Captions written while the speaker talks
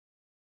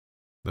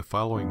The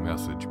following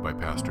message by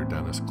Pastor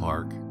Dennis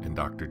Clark and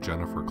Dr.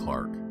 Jennifer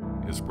Clark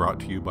is brought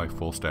to you by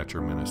Full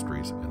Stature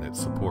Ministries and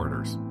its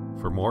supporters.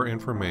 For more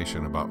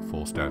information about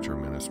Full Stature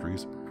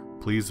Ministries,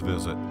 please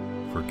visit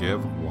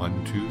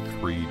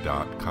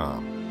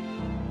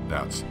forgive123.com.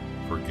 That's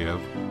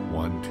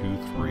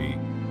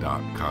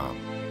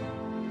forgive123.com.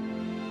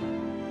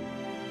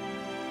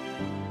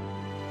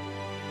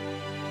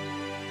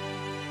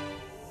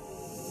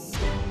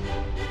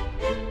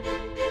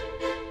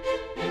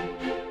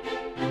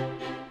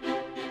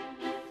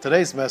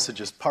 Today's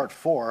message is part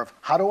 4 of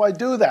how do I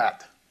do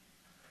that?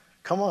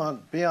 Come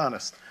on, be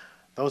honest.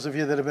 Those of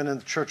you that have been in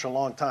the church a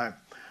long time,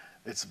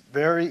 it's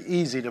very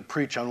easy to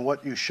preach on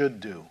what you should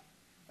do.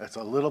 It's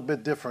a little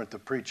bit different to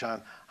preach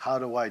on how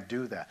do I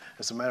do that.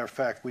 As a matter of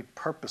fact, we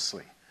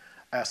purposely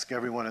ask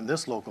everyone in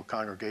this local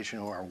congregation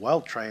who are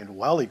well-trained,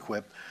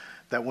 well-equipped,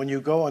 that when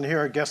you go and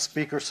hear a guest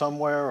speaker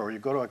somewhere or you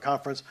go to a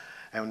conference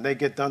and when they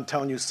get done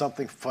telling you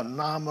something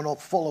phenomenal,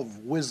 full of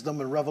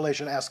wisdom and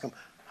revelation, ask them,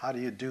 how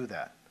do you do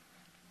that?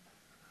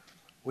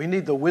 We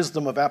need the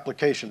wisdom of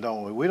application,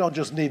 don't we? We don't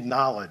just need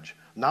knowledge.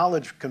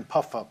 Knowledge can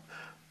puff up,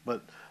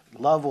 but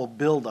love will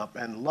build up,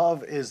 and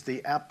love is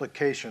the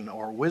application,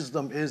 or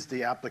wisdom is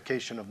the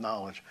application of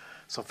knowledge.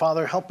 So,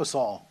 Father, help us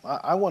all.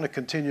 I want to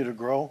continue to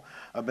grow.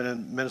 I've been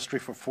in ministry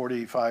for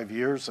 45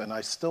 years, and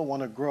I still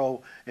want to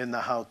grow in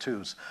the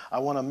how-tos. I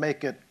want to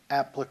make it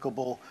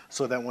applicable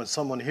so that when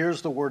someone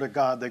hears the Word of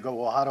God, they go,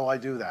 well, how do I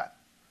do that?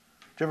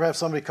 Did you ever have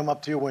somebody come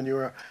up to you when you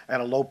were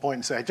at a low point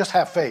and say, just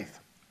have faith?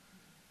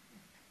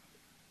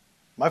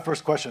 My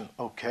first question,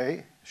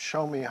 okay,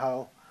 show me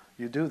how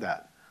you do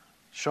that.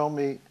 Show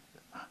me,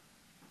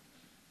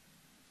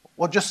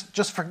 well,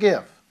 just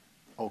forgive.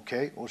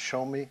 Okay, well,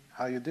 show me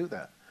how you do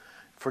that.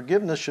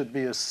 Forgiveness should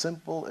be as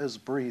simple as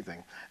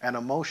breathing, and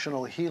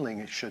emotional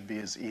healing should be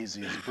as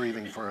easy as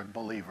breathing for a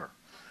believer.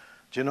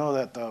 Do you know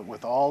that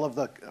with all of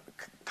the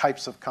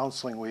types of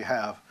counseling we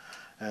have,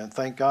 and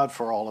thank God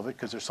for all of it,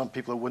 because there's some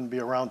people who wouldn't be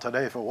around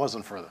today if it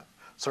wasn't for the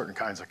certain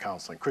kinds of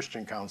counseling,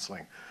 Christian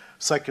counseling,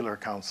 secular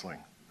counseling.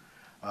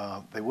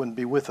 They wouldn't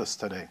be with us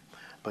today.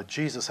 But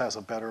Jesus has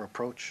a better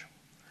approach,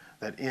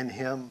 that in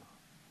him,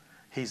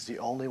 he's the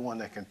only one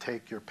that can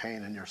take your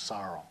pain and your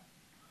sorrow.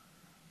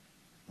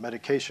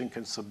 Medication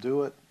can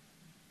subdue it.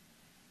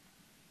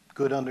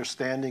 Good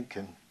understanding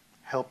can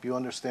help you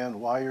understand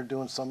why you're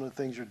doing some of the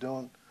things you're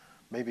doing,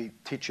 maybe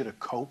teach you to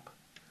cope.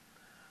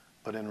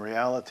 But in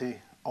reality,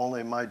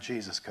 only my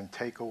Jesus can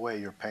take away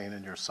your pain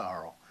and your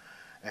sorrow.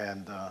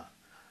 And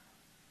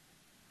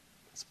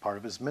it's part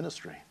of his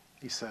ministry.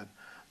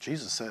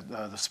 Jesus said,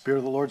 the Spirit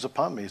of the Lord's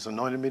upon me. He's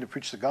anointed me to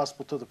preach the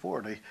gospel to the poor,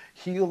 to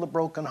heal the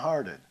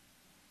brokenhearted.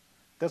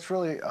 That's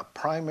really a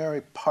primary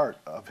part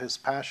of his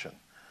passion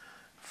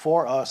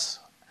for us,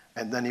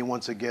 and then he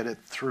wants to get it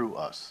through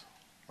us,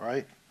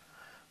 right?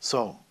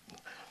 So,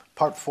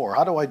 part 4,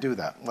 how do I do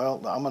that? Well,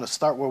 I'm going to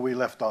start where we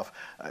left off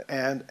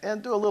and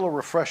do a little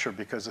refresher,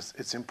 because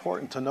it's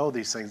important to know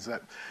these things,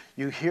 that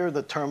you hear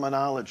the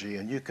terminology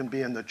and you can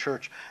be in the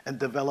church and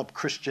develop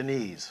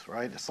Christianese,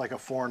 right? It's like a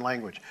foreign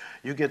language.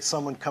 You get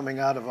someone coming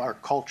out of our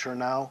culture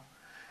now,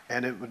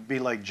 and it would be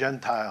like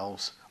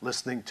Gentiles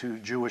listening to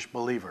Jewish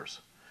believers.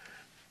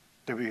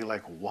 They'd be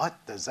like, what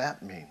does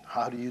that mean?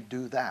 How do you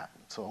do that?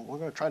 So we're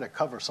going to try to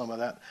cover some of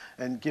that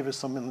and give us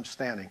some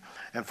understanding.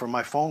 And for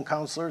my phone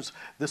counselors,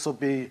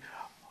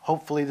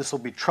 hopefully this will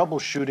be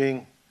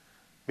troubleshooting,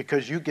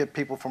 because you get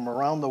people from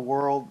around the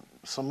world.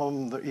 Some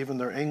of them, even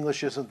their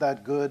English isn't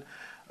that good,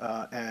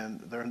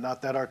 and they're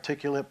not that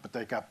articulate, but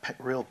they got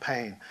real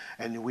pain.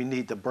 And we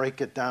need to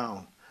break it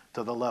down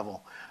to the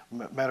level.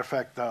 Matter of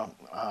fact,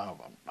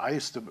 I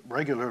used to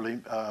regularly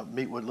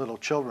meet with little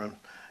children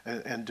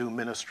and do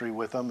ministry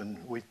with them,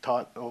 and we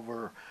taught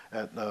over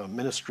at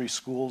ministry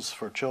schools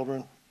for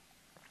children.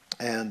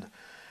 And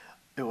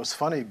it was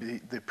funny,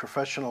 the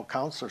professional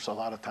counselors a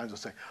lot of times would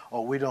say,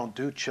 oh, we don't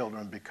do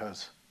children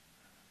because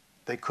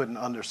they couldn't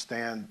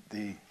understand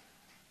the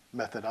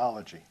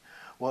methodology.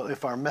 Well,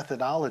 if our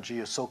methodology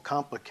is so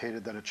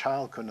complicated that a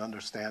child couldn't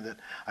understand it,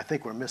 I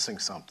think we're missing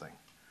something.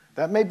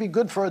 That may be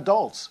good for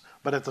adults,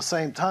 but at the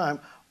same time,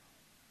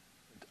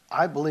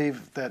 I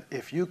believe that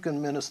if you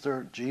can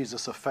minister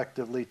Jesus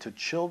effectively to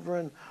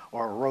children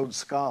or a Rhodes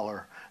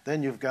Scholar,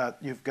 then you've got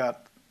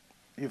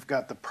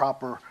the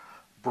proper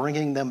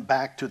bringing them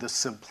back to the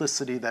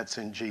simplicity that's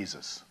in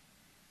Jesus.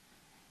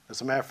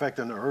 As a matter of fact,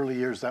 in the early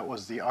years, that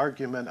was the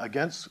argument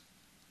against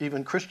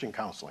even Christian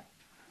counseling.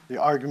 The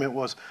argument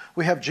was,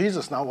 we have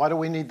Jesus now, why do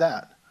we need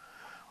that?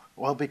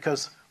 Well,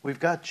 because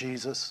we've got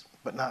Jesus,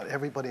 but not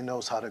everybody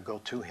knows how to go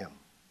to him.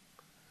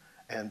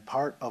 And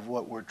part of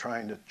what we're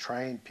trying to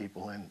train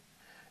people in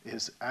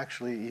is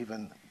actually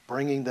even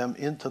bringing them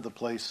into the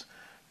place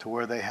to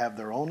where they have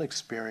their own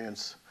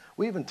experience.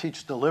 We even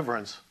teach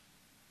deliverance,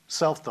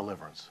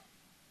 self-deliverance.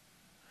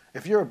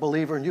 If you're a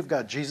believer and you've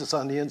got Jesus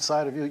on the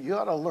inside of you, you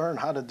ought to learn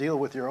how to deal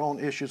with your own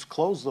issues,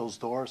 close those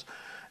doors,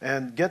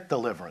 and get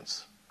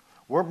deliverance.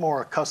 We're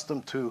more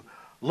accustomed to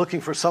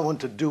looking for someone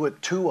to do it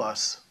to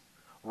us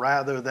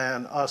rather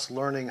than us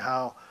learning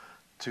how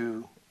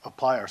to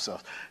apply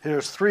ourselves.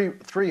 There's three.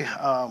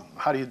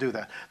 How do you do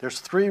that? There's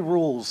three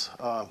rules,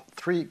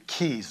 three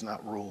keys,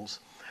 not rules.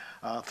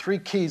 Three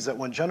keys that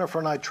when Jennifer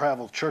and I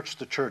traveled church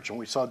to church, and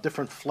we saw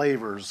different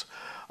flavors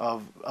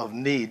of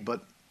need,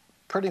 but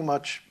pretty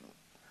much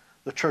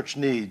the church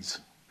needs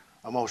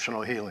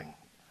emotional healing.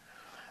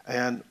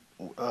 And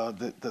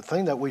the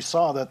thing that we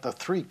saw, that the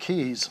three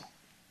keys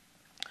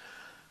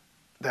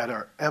that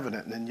are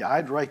evident, and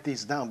I'd write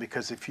these down,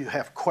 because if you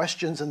have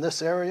questions in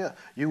this area,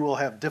 you will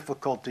have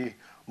difficulty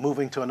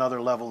moving to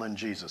another level in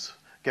Jesus,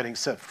 getting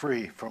set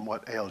free from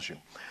what ails you.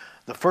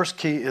 The first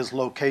key is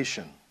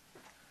location.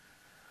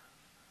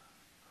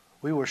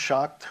 We were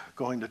shocked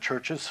going to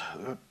churches.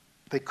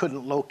 They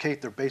couldn't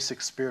locate their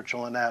basic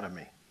spiritual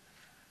anatomy.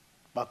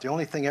 About the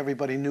only thing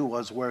everybody knew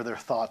was where their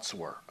thoughts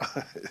were.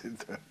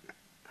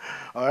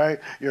 All right?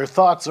 Your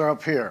thoughts are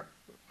up here,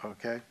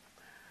 okay?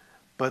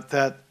 But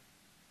that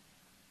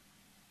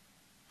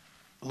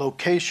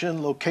location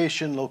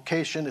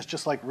is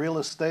just like real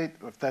estate.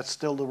 If that's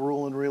still the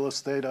rule in real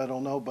estate, I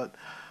don't know. But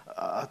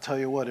I'll tell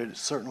you what, it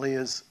certainly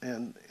is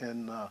in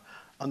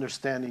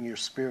understanding your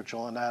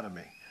spiritual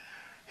anatomy.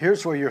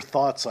 Here's where your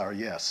thoughts are,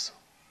 yes.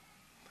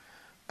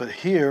 But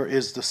here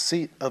is the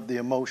seat of the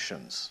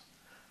emotions.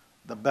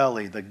 The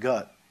belly, the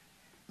gut,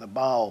 the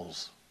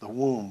bowels, the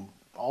womb.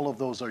 All of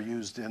those are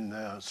used in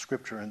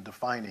Scripture in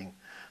defining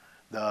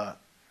the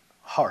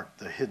heart,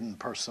 the hidden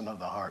person of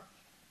the heart.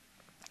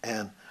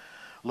 And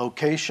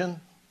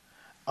location,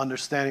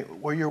 understanding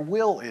where your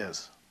will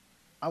is.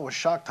 I was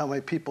shocked how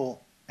many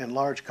people in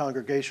large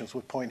congregations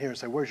would point here and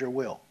say, where's your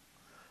will?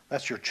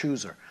 That's your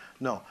chooser.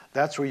 No,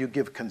 that's where you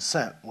give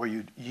consent. Where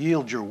you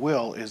yield your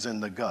will is in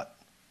the gut.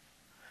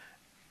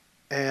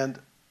 And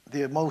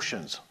the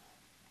emotions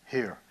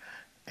here.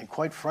 And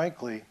quite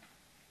frankly,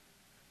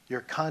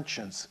 your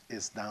conscience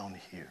is down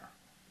here.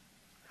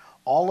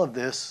 All of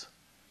this,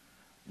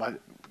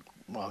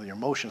 your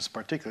emotions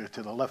particularly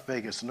to the left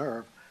vagus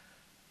nerve,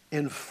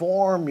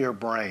 inform your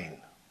brain.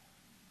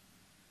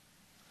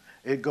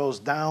 It goes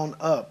down,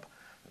 up.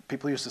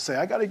 People used to say,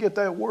 I got to get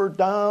that word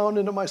down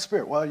into my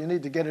spirit. Well, you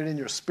need to get it in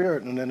your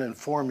spirit and then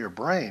inform your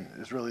brain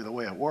is really the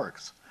way it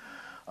works.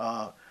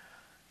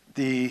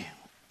 The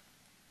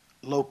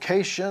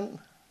location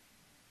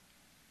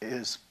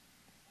is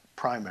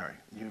primary.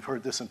 You've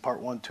heard this in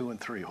part 1, 2, and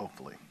 3,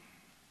 hopefully.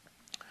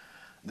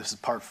 This is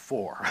part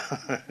 4.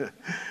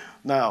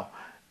 Now,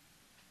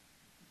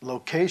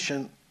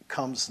 location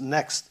comes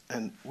next,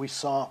 and we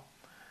saw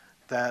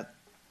that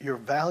your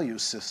value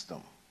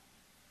system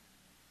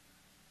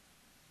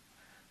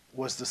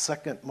was the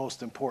second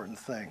most important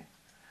thing.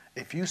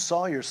 If you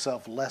saw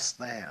yourself less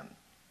than,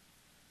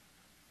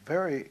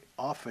 very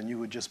often you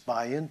would just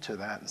buy into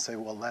that and say,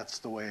 well, that's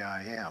the way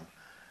I am.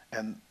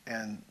 And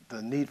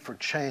the need for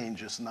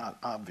change is not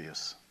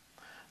obvious.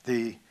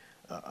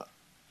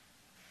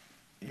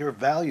 Your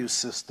value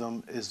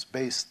system is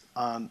based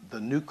on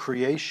the new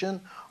creation,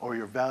 or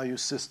your value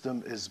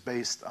system is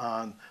based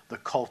on the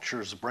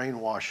culture's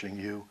brainwashing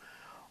you,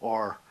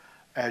 or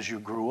as you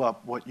grew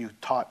up, what you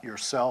taught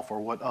yourself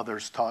or what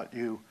others taught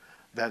you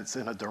that's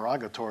in a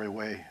derogatory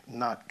way,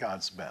 not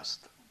God's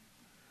best.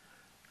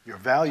 Your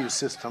value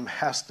system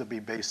has to be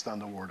based on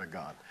the Word of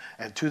God.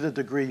 And to the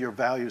degree your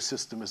value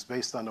system is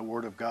based on the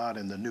Word of God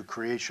and the new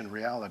creation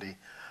reality,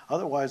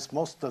 otherwise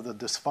most of the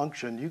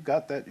dysfunction, you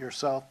got that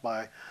yourself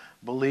by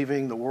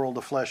believing the world,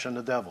 the flesh, and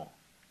the devil.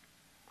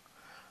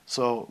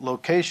 So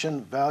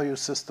location, value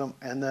system,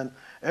 and then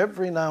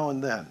every now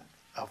and then,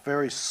 a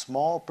very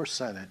small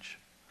percentage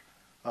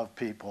of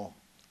people,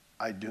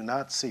 I do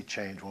not see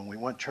change. When we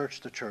went church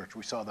to church,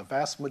 we saw the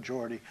vast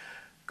majority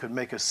could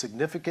make a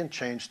significant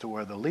change to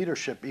where the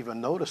leadership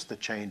even noticed the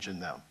change in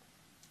them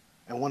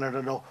and wanted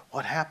to know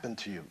what happened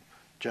to you.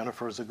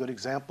 Jennifer is a good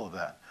example of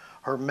that.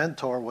 Her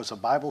mentor was a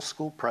Bible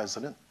school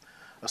president,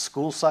 a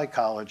school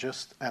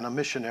psychologist, and a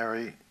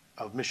missionary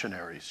of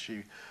missionaries.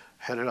 She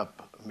headed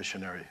up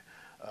missionary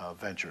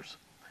ventures.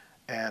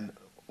 And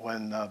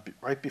when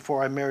right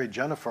before I married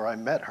Jennifer, I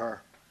met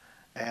her,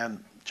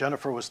 and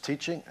Jennifer was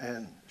teaching,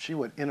 and she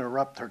would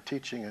interrupt her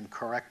teaching and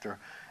correct her.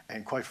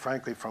 And quite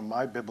frankly, from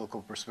my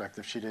biblical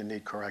perspective, she didn't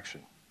need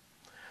correction.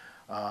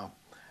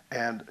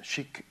 And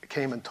she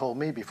came and told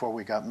me before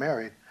we got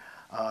married,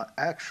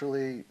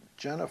 actually,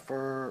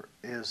 Jennifer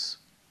is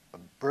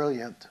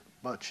brilliant,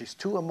 but she's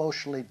too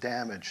emotionally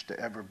damaged to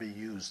ever be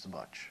used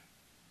much.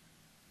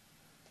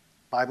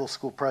 Bible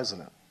school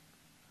president,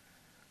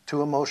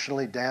 too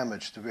emotionally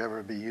damaged to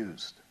ever be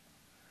used.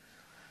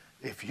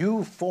 If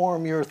you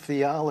form your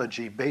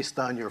theology based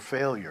on your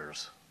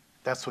failures,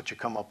 that's what you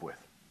come up with.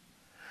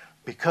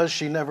 Because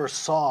she never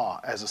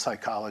saw, as a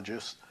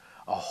psychologist,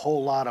 a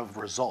whole lot of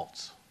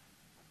results.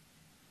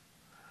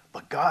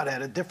 But God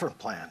had a different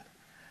plan.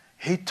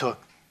 He took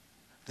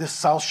this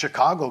South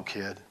Chicago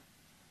kid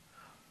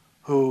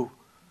who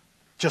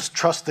just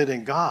trusted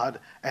in God,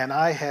 and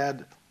I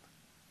had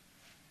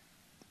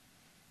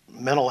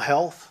mental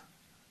health,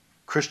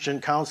 Christian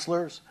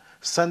counselors,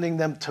 sending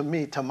them to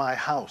me, to my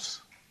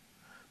house,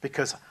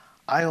 because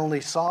I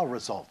only saw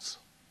results.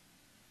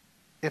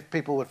 if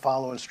people would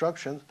follow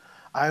instructions,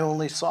 I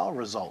only saw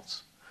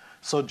results.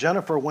 So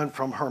Jennifer went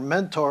from her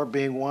mentor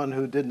being one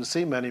who didn't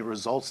see many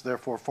results,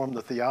 therefore formed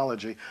the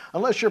theology.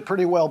 Unless you're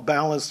pretty well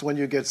balanced when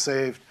you get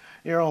saved,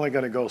 you're only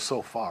going to go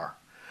so far.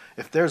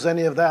 If there's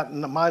any of that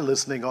in my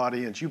listening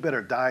audience, you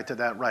better die to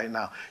that right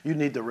now. You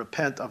need to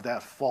repent of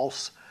that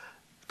false.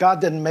 God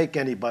didn't make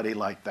anybody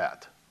like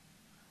that.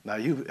 Now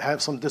you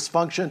have some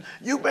dysfunction,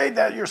 you made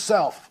that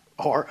yourself.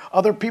 Or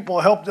other people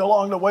helped you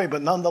along the way,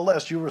 but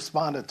nonetheless you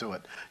responded to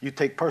it. You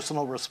take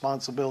personal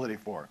responsibility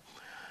for it.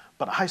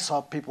 But I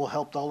saw people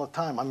helped all the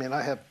time. I mean,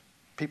 I have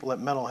people at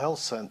mental health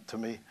sent to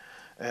me,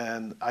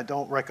 and I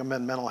don't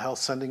recommend mental health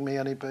sending me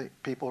any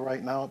people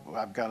right now.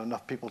 I've got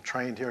enough people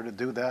trained here to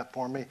do that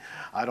for me.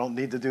 I don't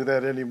need to do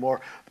that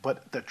anymore.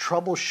 But the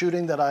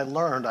troubleshooting that I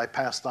learned, I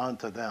passed on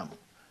to them.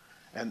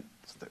 And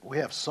we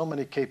have so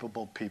many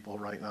capable people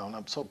right now, and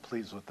I'm so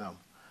pleased with them.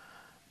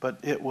 But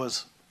it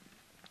was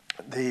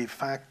the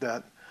fact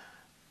that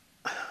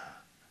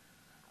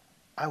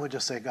I would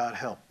just say, God,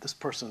 help. This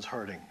person's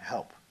hurting.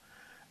 Help.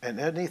 And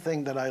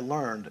anything that I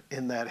learned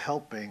in that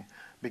helping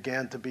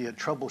began to be a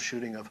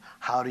troubleshooting of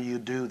how do you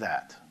do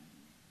that?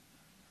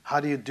 How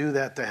do you do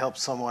that to help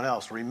someone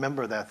else?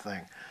 Remember that thing.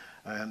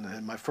 And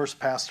in my first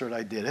pastorate,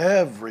 I did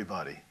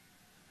everybody,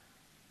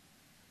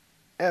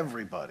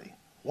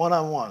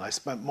 one-on-one. I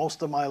spent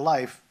most of my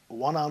life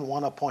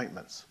one-on-one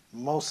appointments.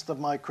 Most of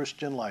my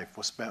Christian life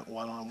was spent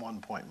one-on-one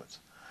appointments.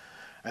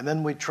 And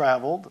then we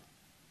traveled,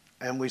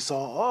 and we saw,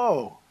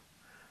 oh,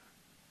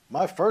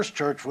 my first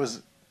church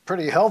was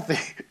pretty healthy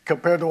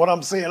compared to what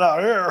I'm seeing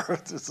out here.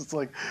 It's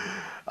like,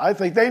 I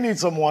think they need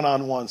some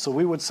one-on-one. So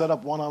we would set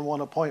up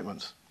one-on-one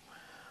appointments.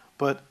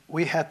 But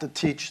we had to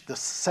teach the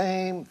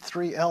same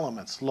three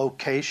elements.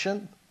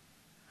 Location,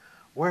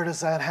 where does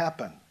that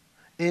happen?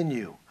 In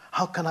you.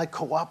 How can I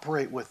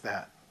cooperate with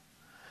that?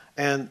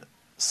 And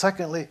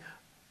secondly,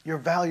 your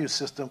value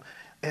system.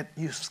 And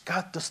you've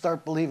got to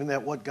start believing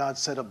that what God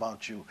said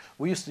about you.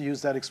 We used to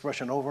use that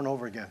expression over and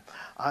over again.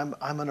 I'm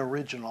an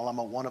original. I'm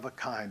a one of a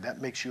kind.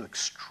 That makes you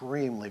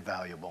extremely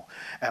valuable.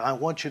 And I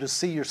want you to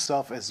see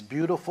yourself as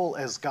beautiful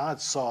as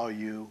God saw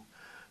you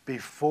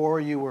before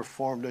you were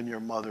formed in your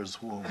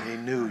mother's womb. He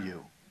knew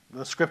you.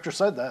 The scripture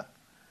said that.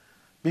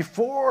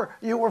 Before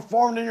you were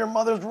formed in your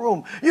mother's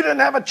womb, you didn't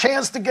have a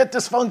chance to get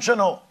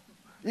dysfunctional.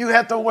 You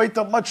had to wait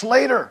till much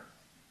later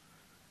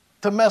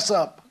to mess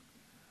up.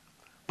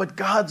 But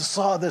God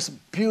saw this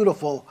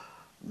beautiful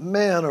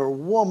man or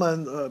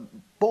woman,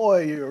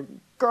 boy or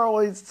girl.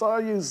 He saw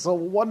you so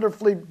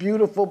wonderfully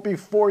beautiful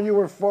before you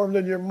were formed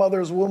in your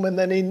mother's womb, and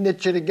then he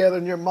knit you together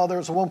in your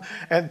mother's womb.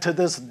 And to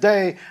this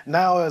day,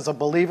 now as a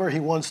believer,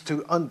 he wants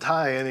to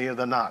untie any of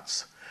the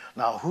knots.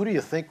 Now, who do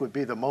you think would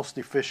be the most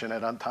efficient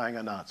at untying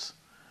the knots?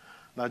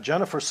 Now,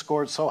 Jennifer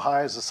scored so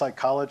high as a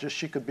psychologist,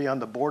 she could be on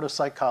the board of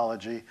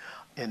psychology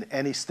in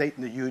any state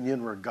in the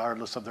union,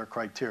 regardless of their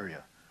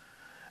criteria.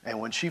 And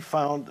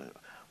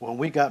when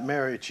we got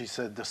married, she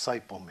said,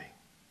 disciple me.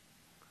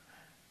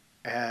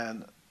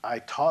 And I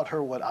taught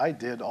her what I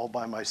did all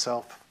by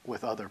myself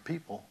with other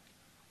people.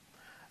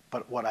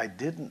 But what I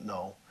didn't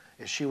know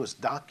is she was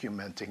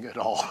documenting it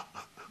all.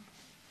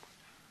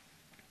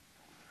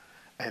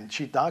 And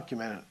she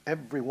documented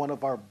every one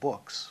of our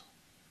books.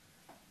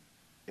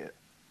 It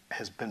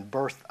has been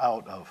birthed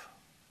out of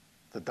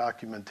the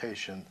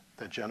documentation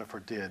that Jennifer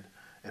did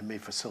and me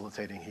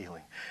facilitating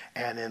healing.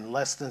 And in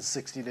less than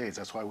 60 days,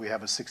 that's why we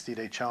have a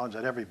 60-day challenge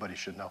that everybody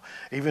should know.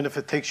 Even if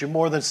it takes you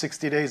more than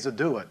 60 days to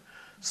do it,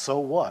 so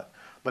what?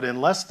 But in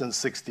less than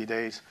 60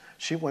 days,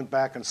 she went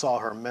back and saw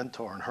her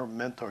mentor, and her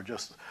mentor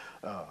just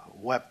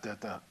wept at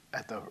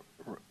the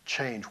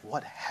change.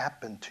 What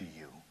happened to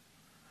you?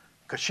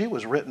 Because she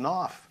was written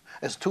off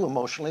as too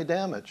emotionally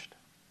damaged.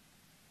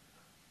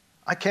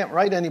 I can't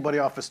write anybody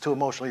off as too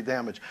emotionally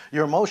damaged.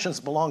 Your emotions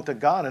belong to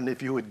God, and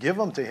if you would give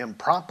them to him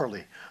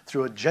properly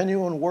through a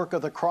genuine work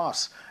of the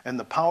cross and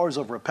the powers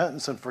of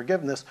repentance and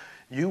forgiveness,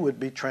 you would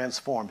be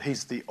transformed.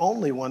 He's the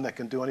only one that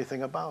can do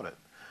anything about it.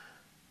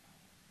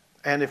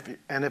 And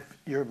if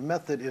your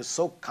method is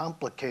so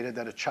complicated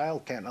that a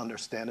child can't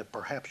understand it,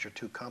 perhaps you're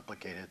too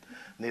complicated.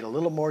 Need a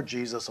little more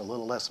Jesus, a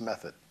little less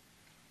method.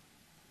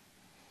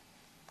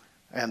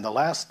 And the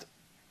last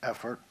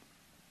effort,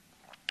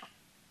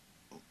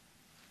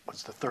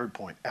 what's the third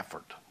point?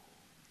 Effort.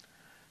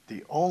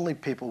 The only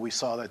people we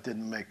saw that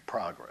didn't make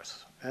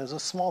progress, and it was a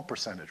small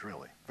percentage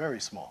really,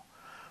 very small,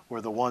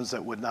 were the ones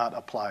that would not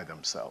apply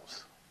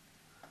themselves.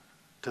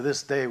 To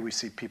this day, we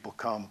see people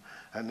come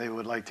and they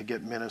would like to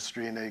get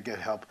ministry and they get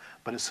help,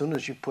 but as soon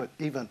as you put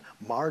even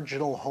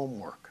marginal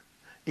homework,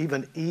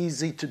 even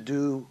easy to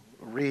do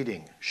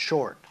reading,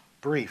 short,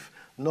 brief,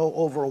 no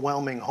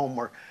overwhelming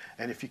homework,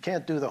 and if you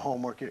can't do the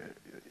homework,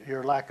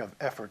 your lack of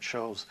effort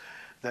shows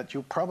that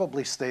you'll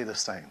probably stay the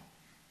same.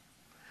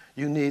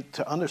 You need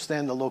to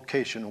understand the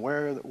location,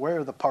 where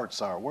the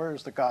parts are,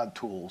 where's the God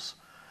tools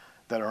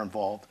that are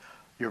involved.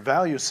 Your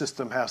value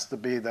system has to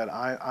be that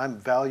I'm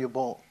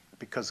valuable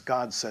because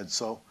God said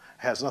so.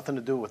 It has nothing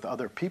to do with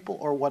other people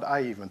or what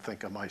I even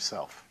think of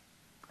myself.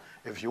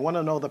 If you want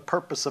to know the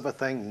purpose of a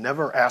thing,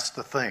 never ask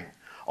the thing,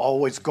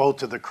 Always go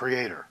to the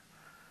Creator.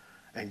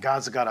 And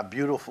God's got a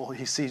beautiful,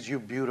 he sees you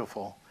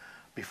beautiful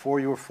before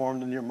you were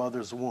formed in your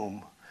mother's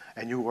womb.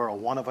 And you were a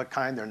one of a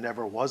kind. There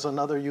never was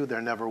another you.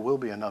 There never will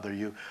be another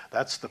you.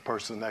 That's the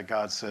person that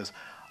God says,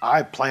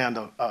 I planned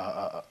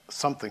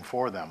something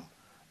for them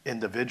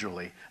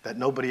individually that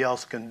nobody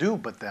else can do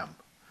but them.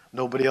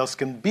 Nobody else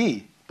can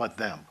be but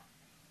them.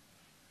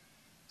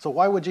 So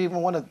why would you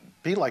even want to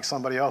be like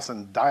somebody else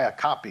and die a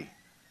copy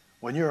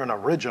when you're an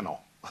original?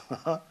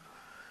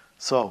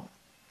 So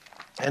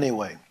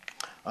anyway,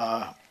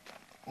 I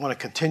want to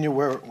continue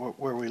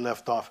where we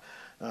left off.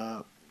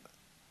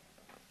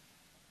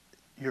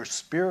 Your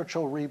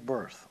spiritual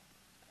rebirth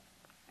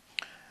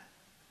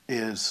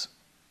is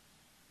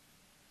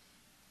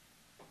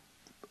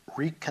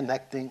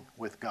reconnecting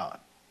with God.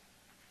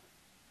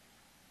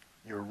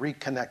 You're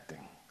reconnecting.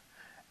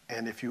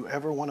 And if you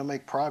ever want to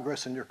make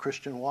progress in your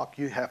Christian walk,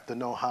 you have to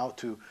know how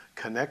to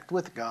connect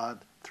with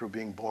God through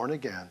being born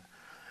again,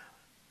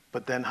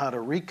 but then how to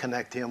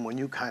reconnect him when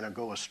you kind of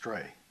go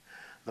astray.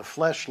 The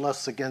flesh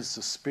lusts against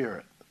the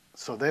spirit,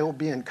 so they will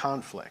be in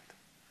conflict.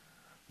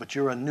 But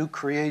you're a new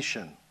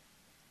creation.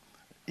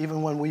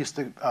 Even when we used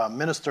to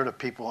minister to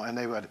people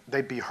and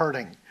they'd be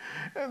hurting,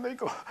 and they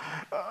go,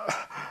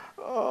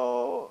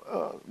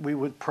 we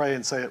would pray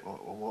and say,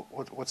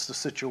 what's the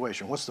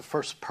situation? What's the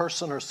first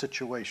person or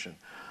situation?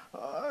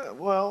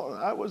 Well,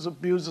 I was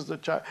abused as a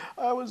child.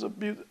 I was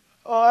abused.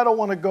 Oh, I don't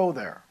want to go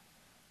there.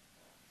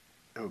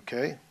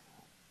 Okay.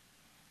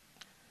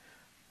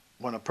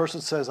 When a person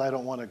says, I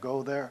don't want to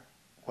go there,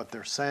 what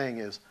they're saying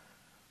is,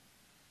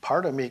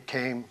 part of me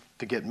came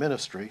to get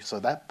ministry, so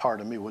that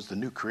part of me was the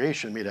new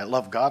creation, me that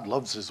loved God,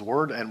 loves his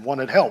word, and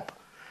wanted help.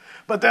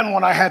 But then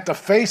when I had to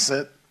face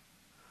it,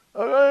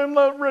 I'm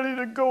not ready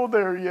to go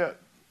there yet.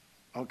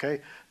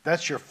 Okay?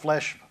 That's your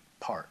flesh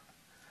part.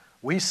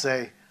 We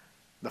say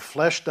the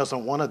flesh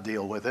doesn't want to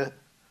deal with it.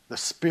 The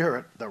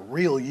spirit, the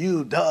real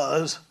you,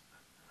 does.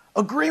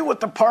 Agree with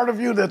the part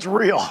of you that's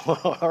real.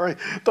 All right?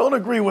 Don't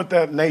agree with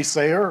that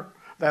naysayer,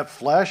 that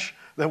flesh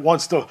that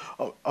wants to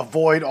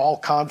avoid all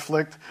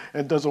conflict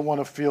and doesn't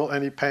want to feel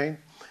any pain.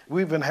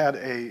 We even had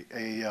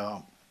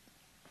a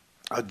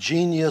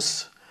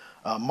genius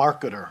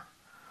marketer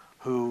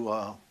who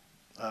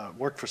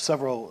worked for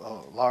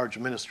several large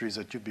ministries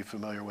that you'd be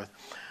familiar with.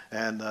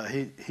 And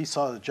he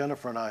saw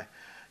Jennifer and I,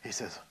 he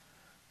says,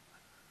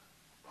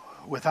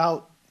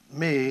 without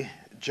me,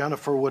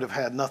 Jennifer would have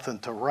had nothing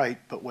to write,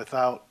 but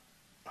without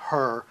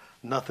her,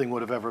 nothing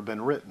would have ever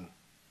been written.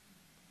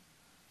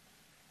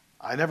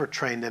 I never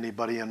trained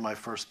anybody in my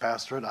first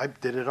pastorate. I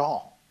did it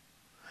all.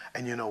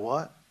 And you know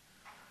what?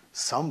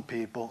 Some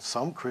people,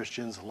 some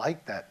Christians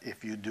like that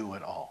if you do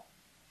it all.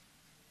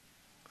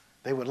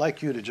 They would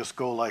like you to just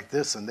go like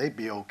this and they'd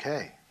be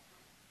okay.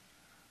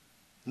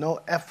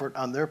 No effort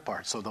on their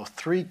part. So the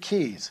three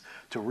keys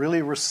to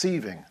really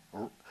receiving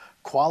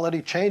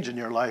quality change in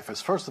your life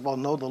is, first of all,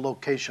 know the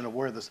location of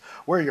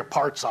where your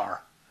parts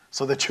are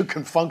so that you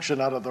can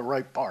function out of the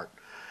right part.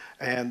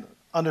 And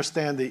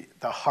understand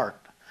the heart.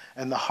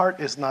 And the heart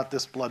is not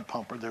this blood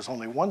pumper. There's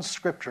only one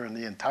scripture in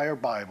the entire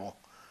Bible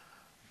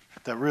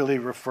that really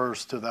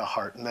refers to the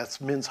heart, and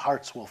that's men's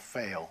hearts will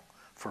fail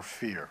for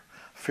fear.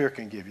 Fear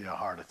can give you a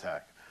heart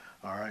attack,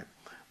 all right?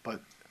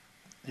 But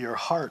your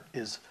heart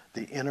is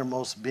the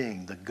innermost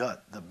being, the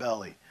gut, the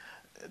belly,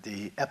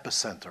 the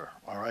epicenter,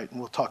 all right? And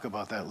we'll talk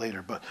about that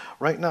later. But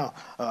right now,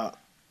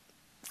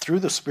 through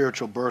the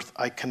spiritual birth,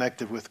 I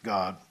connected with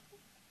God.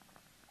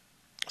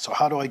 So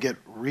how do I get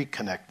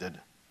reconnected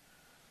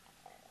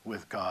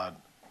with God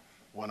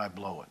when I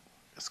blow it?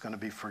 It's going to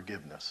be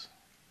forgiveness.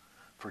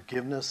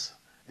 Forgiveness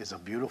is a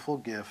beautiful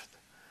gift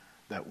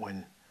that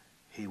when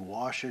he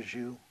washes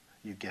you,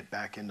 you get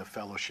back into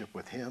fellowship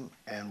with him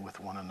and with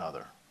one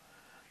another.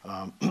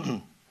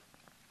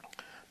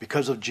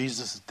 Because of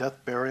Jesus' death,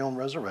 burial, and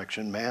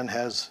resurrection, man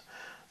has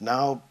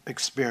now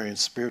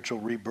experienced spiritual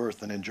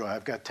rebirth and enjoy.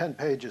 I've got 10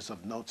 pages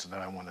of notes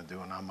that I want to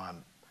do, and I'm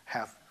on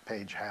half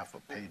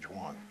of page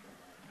one.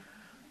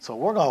 So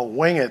we're going to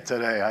wing it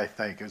today, I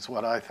think, is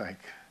what I think.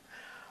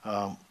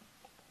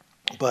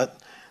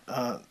 But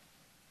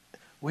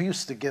we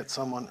used to get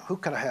someone, who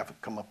could I have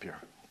come up here?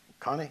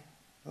 Connie,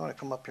 you want to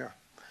come up here?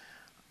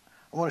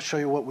 I want to show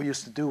you what we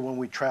used to do when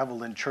we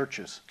traveled in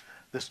churches,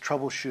 this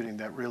troubleshooting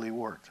that really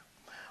worked.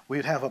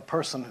 We'd have a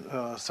person,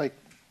 say,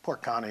 poor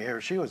Connie here,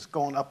 she was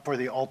going up for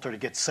the altar to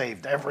get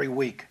saved every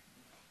week.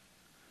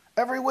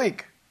 Every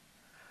week.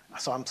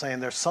 So I'm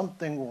saying there's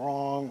something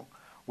wrong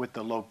with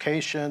the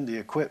location, the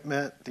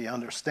equipment, the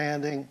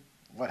understanding,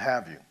 what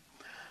have you.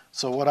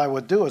 So what I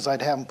would do is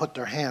I'd have them put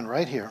their hand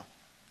right here,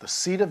 the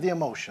seat of the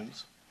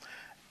emotions.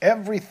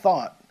 Every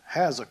thought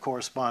has a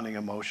corresponding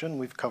emotion.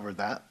 We've covered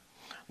that.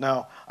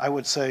 Now, I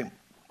would say,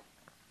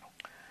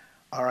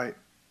 all right,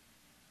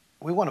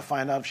 we want to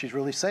find out if she's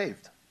really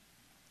saved.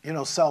 You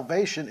know,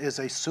 salvation is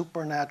a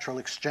supernatural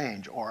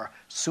exchange or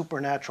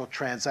supernatural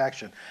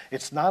transaction.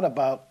 It's not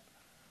about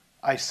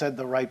I said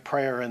the right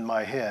prayer in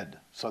my head,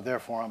 so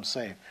therefore I'm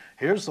saved.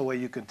 Here's the way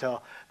you can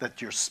tell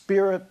that your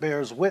spirit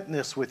bears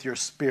witness with your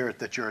spirit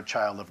that you're a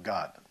child of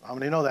God. How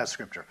many know that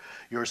scripture?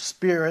 Your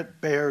spirit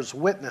bears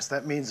witness.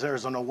 That means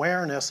there's an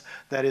awareness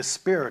that is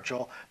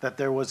spiritual, that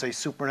there was a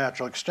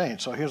supernatural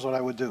exchange. So here's what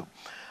I would do.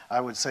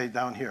 I would say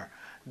down here,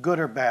 good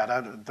or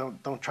bad.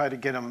 Don't try to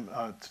get them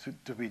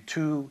to be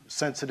too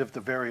sensitive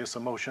to various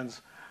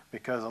emotions,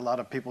 because a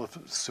lot of people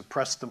have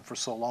suppressed them for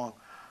so long.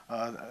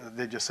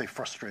 They just say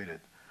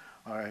frustrated.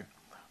 All right.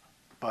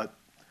 But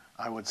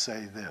I would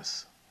say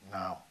this.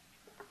 Now,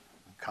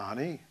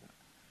 Connie,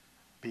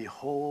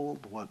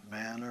 behold what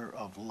manner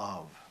of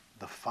love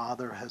the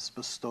Father has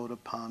bestowed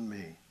upon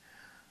me,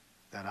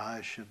 that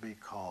I should be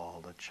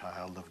called a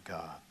child of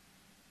God.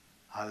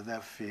 How did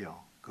that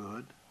feel?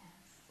 Good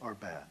or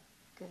bad?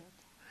 Good.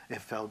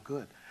 It felt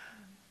good.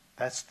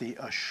 That's the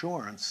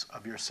assurance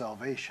of your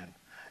salvation.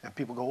 And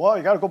people go, well,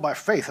 you got to go by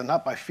faith and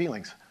not by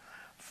feelings.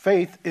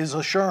 Faith is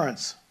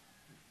assurance.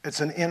 It's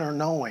an inner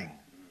knowing.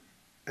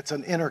 It's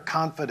an inner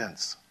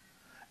confidence.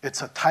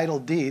 It's a title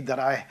deed that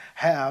I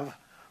have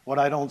what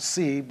I don't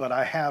see, but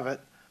I have it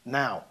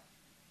now.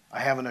 I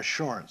have an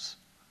assurance.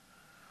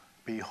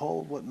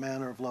 Behold what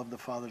manner of love the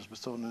Father has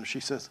bestowed on him. She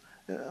says,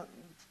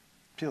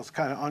 feels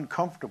kind of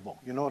uncomfortable.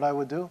 You know what I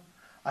would do?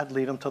 I'd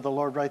lead them to the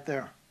Lord right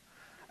there.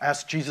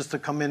 Ask Jesus to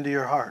come into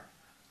your heart.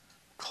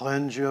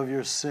 Cleanse you of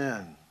your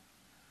sin.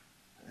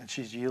 And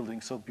she's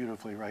yielding so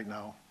beautifully right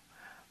now.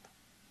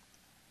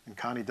 And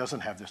Connie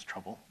doesn't have this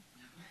trouble.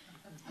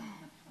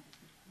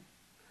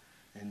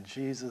 In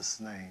Jesus'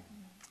 name,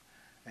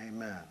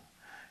 amen.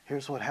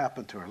 Here's what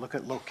happened to her. Look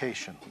at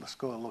location. Let's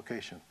go to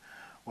location.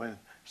 When,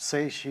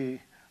 say she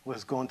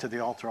was going to the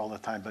altar all the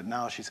time, but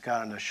now she's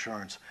got an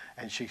assurance,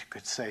 and she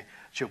could say,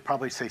 she'll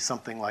probably say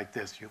something like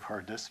this. You've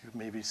heard this. You've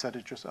maybe said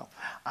it yourself.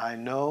 I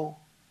know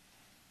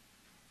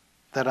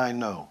that I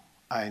know.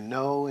 I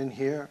know in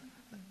here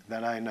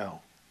that I know.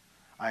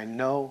 I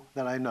know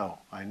that I know.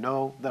 I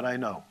know that I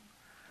know.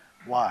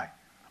 Why?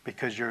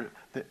 Because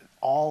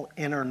all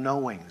inner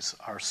knowings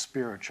are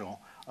spiritual,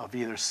 of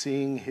either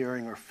seeing,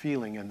 hearing, or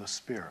feeling in the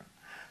Spirit,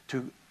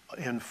 to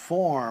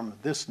inform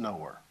this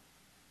knower.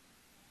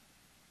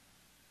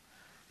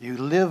 You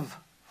live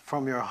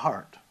from your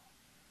heart,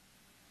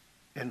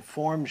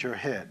 informs your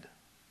head.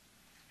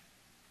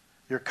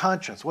 Your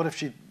conscience, what if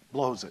she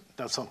blows it,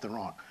 does something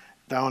wrong?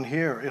 Down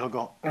here, it'll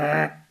go,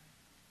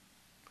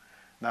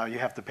 Now, you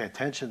have to pay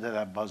attention to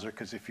that buzzer,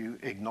 because if you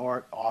ignore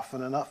it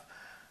often enough,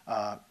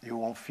 you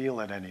won't feel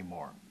it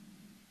anymore.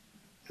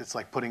 It's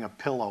like putting a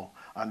pillow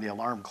on the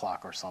alarm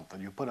clock or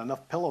something. You put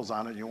enough pillows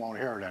on it, you won't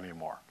hear it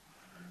anymore.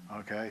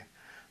 Okay?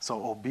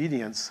 So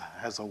obedience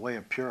has a way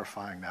of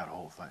purifying that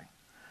whole thing.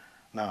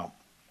 Now,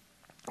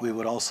 we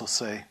would also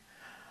say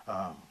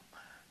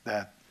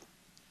that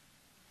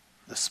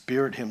the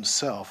Spirit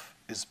himself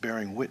is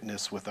bearing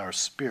witness with our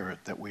spirit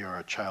that we are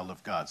a child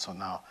of God. So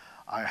now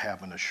I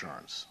have an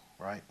assurance,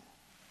 right?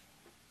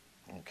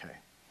 Okay.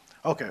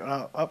 Okay,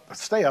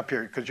 stay up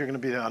here, because you're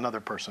going to be another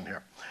person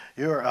here.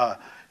 You're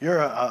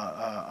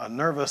a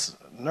nervous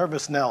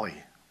Nelly,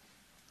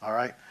 all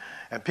right?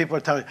 And people are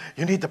telling you,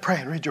 you need to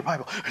pray and read your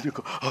Bible. And you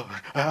go, oh,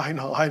 I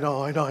know,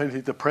 I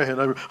need to pray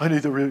and I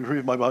need to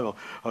read my Bible,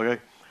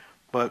 okay?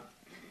 But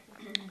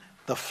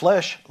the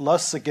flesh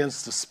lusts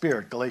against the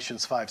Spirit,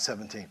 Galatians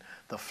 5:17.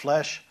 The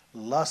flesh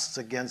lusts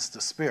against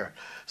the Spirit.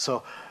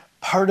 So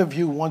part of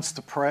you wants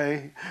to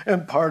pray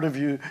and part of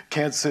you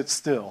can't sit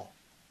still.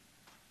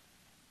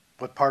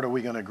 What part are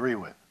we going to agree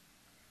with?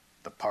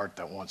 The part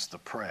that wants to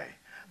pray.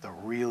 The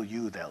real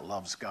you that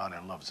loves God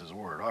and loves his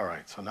word. All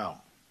right, so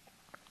now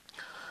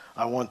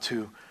I want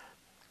to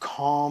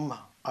calm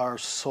our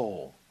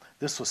soul.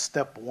 This was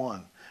step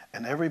one.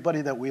 And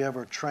everybody that we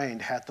ever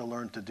trained had to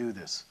learn to do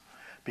this.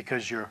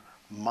 Because your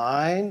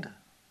mind,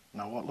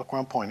 now look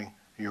where I'm pointing,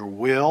 your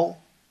will,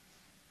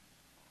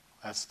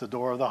 that's the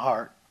door of the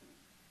heart.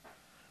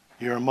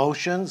 Your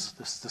emotions,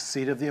 this is the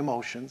seat of the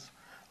emotions.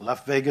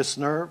 Left vagus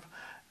nerve.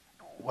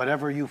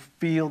 Whatever you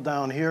feel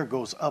down here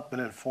goes up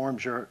and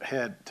informs your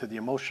head to the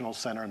emotional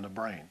center in the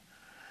brain.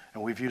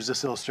 And we've used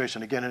this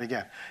illustration again and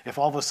again. If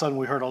all of a sudden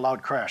we heard a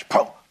loud crash,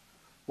 boom,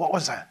 what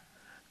was that?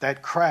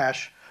 That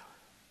crash,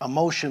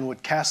 emotion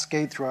would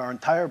cascade through our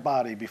entire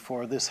body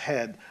before this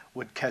head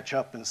would catch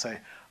up and say,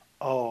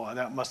 oh,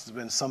 that must have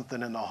been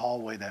something in the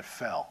hallway that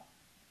fell.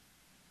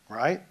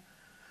 Right?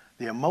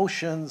 The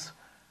emotions,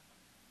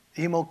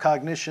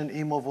 emocognition,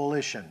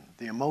 emovolition.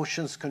 The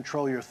emotions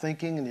control your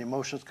thinking and the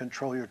emotions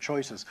control your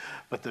choices.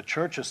 But the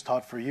church has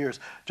taught for years,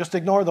 just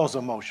ignore those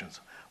emotions.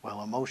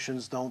 Well,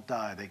 emotions don't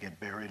die, they get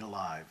buried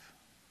alive.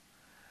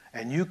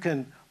 And you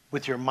can,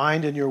 with your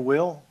mind and your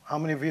will, how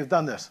many of you have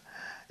done this?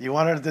 You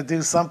wanted to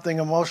do something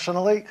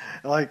emotionally,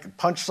 like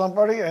punch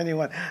somebody, and you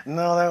went,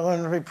 no, that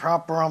wouldn't be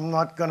proper, I'm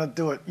not going to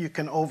do it. You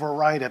can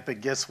override it,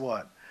 but guess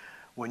what?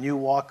 When you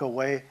walk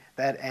away,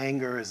 that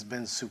anger has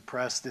been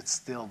suppressed, it's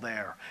still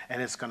there,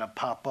 and it's going to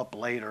pop up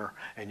later,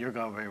 and you're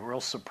going to be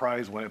real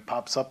surprised when it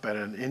pops up at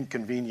an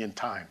inconvenient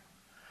time.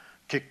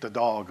 Kick the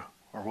dog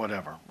or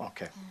whatever.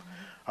 Okay.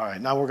 All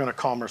right, now we're going to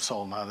calm her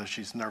soul now that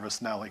she's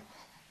nervous Nellie.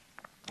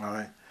 All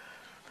right.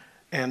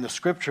 And the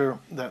scripture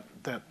that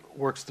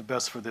works the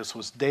best for this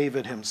was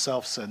David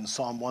himself said in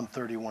Psalm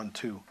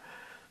 131:2,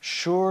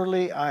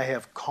 surely I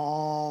have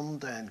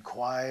calmed and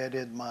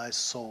quieted my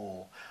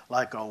soul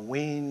like a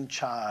weaned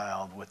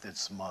child with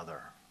its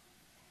mother.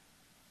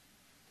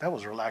 That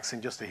was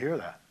relaxing just to hear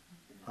that.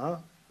 Huh?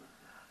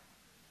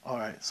 All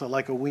right, so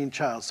like a weaned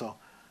child. So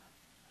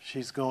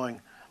she's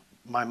going,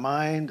 my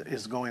mind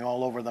is going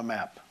all over the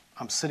map.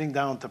 I'm sitting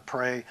down to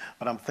pray,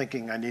 but I'm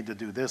thinking I need to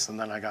do this, and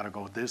then I got to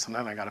go this, and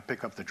then I got to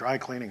pick up the dry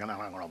cleaning, and then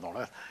I'm going to do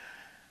that.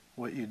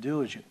 What you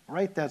do is you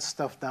write that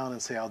stuff down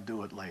and say, I'll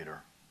do it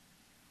later.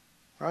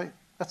 Right?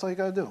 That's all you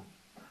got to do.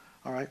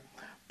 All right?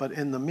 But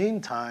in the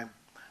meantime,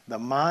 the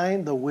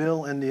mind, the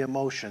will, and the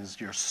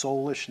emotions, your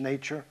soulish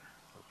nature,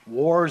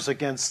 wars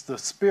against the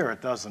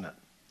spirit, doesn't it?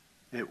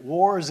 It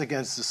wars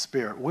against the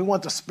spirit. We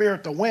want the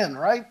spirit to win,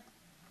 right?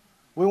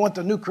 We want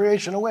the new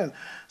creation to win.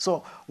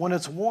 So when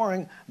it's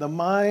warring, the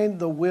mind,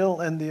 the will,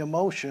 and the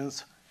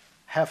emotions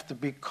have to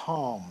be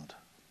calmed.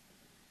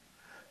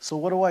 So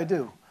what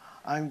do?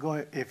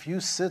 If you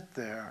sit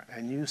there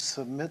and you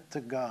submit to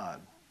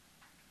God,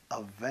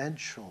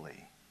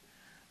 eventually,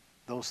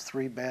 those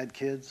three bad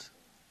kids,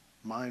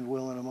 mind,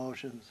 will, and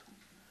emotions,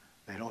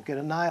 they don't get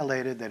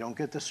annihilated, they don't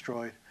get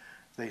destroyed.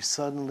 They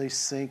suddenly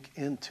sink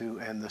into,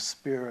 and the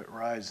spirit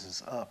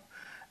rises up,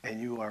 and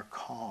you are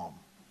calm.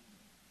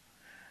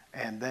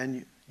 And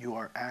then you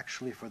are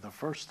actually, for the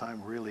first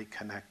time, really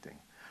connecting.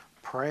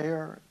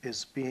 Prayer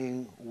is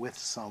being with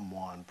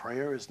someone.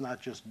 Prayer is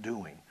not just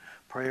doing.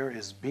 Prayer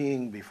is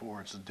being before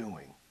it's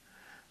doing.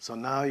 So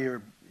now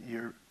you're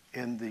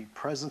in the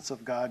presence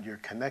of God, you're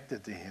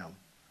connected to Him,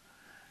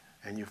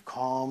 and you've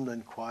calmed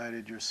and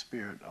quieted your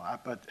spirit. I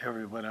bet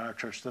everybody in our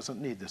church doesn't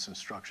need this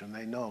instruction.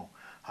 They know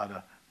how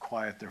to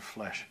quiet their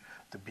flesh,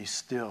 to be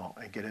still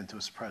and get into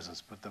His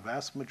presence. But the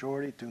vast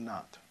majority do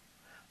not.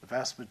 The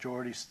vast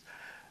majority,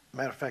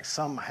 matter of fact,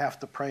 some have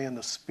to pray in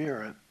the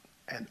Spirit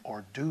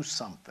or do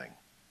something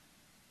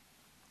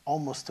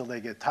almost till they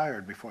get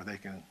tired before they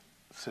can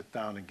sit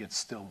down and get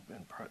still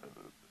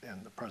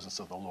in the presence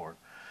of the Lord.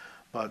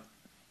 But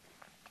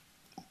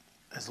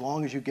as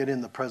long as you get in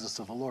the presence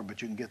of the Lord,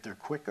 but you can get there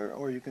quicker,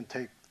 or you can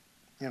take,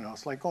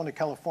 it's like going to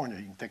California.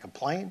 You can take a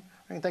plane,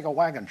 or you can take a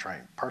wagon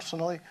train.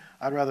 Personally,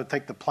 I'd rather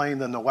take the plane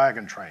than the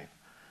wagon train.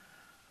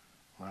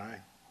 All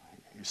right?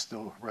 You're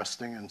still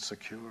resting and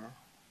secure?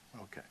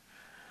 Okay.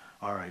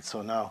 All right,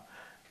 so now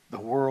the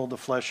world, the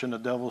flesh, and the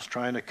devil's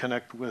trying to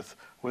connect with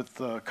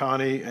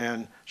Connie,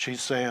 and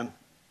she's saying,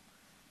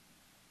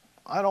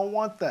 I don't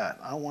want that.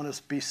 I want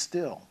to be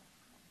still.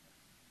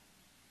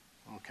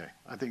 Okay,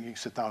 I think you can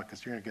sit down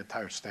because you're going to get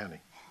tired standing.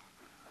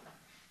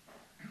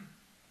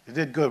 You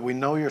did good. We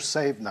know you're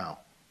saved now,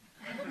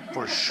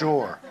 for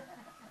sure.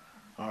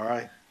 All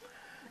right?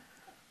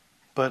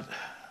 But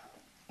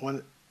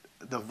when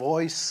the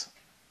voice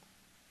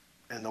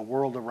and the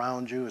world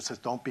around you, it says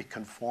don't be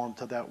conformed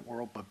to that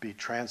world, but be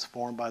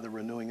transformed by the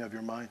renewing of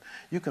your mind.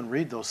 You can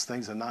read those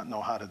things and not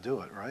know how to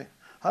do it, right?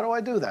 How do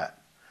I do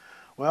that?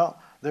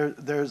 Well,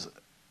 there's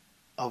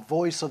a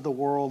voice of the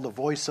world, a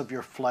voice of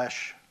your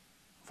flesh,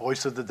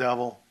 voice of the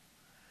devil.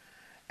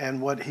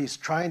 And what he's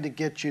trying to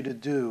get you to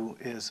do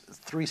is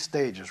 3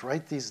 stages.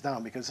 Write these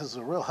down because this is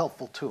a real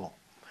helpful tool.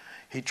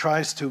 He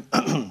tries to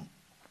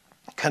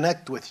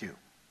connect with you.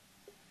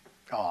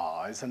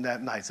 Oh, isn't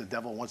that nice? The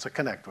devil wants to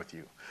connect with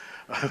you.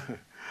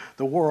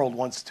 The world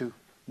wants to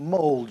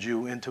mold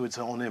you into its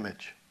own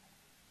image.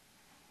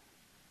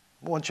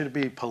 It wants you to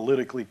be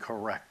politically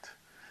correct.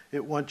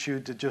 It wants you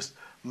to just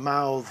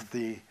mouth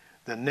the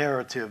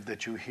narrative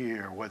that you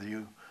hear, whether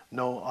you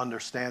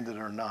understand it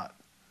or not.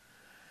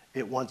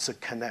 It wants to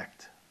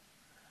connect.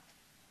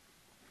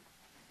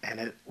 And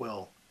it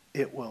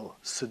will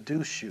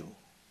seduce you.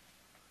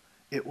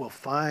 It will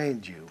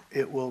find you.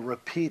 It will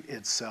repeat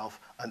itself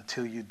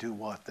until you do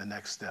what? The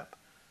next step.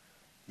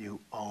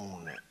 You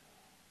own it.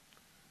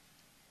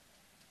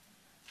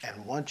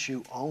 And once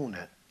you own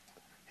it,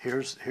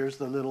 here's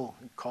the little,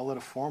 call it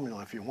a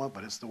formula if you want,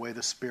 but it's the way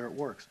the Spirit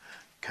works.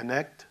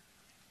 Connect,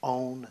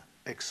 own,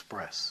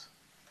 express.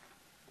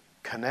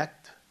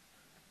 Connect,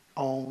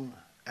 own,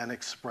 and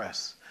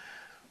express.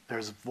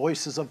 There's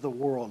voices of the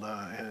world.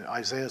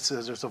 Isaiah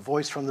says there's a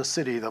voice from the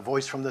city, the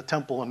voice from the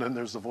temple, and then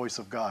there's the voice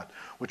of God,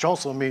 which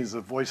also means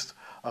the voice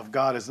of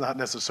God is not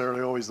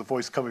necessarily always the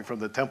voice coming from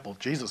the temple.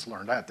 Jesus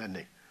learned that, didn't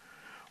he?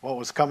 What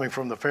was coming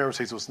from the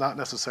Pharisees was not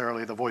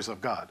necessarily the voice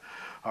of God.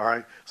 All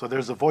right? So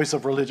there's the voice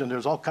of religion.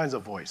 There's all kinds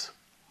of voice.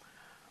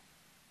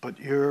 But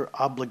your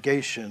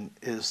obligation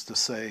is to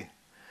say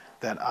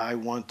that I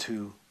want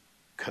to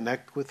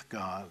connect with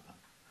God.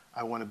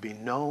 I want to be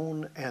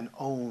known and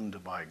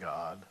owned by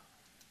God.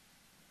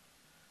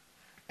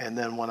 And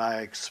then when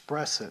I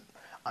express it,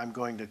 I'm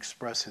going to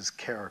express His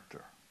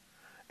character.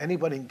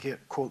 Anybody can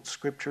quote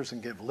scriptures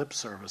and give lip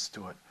service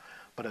to it,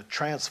 but a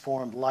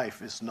transformed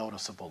life is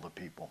noticeable to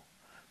people.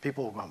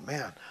 People will go,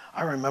 man,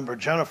 I remember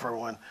Jennifer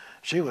when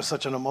she was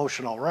such an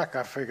emotional wreck.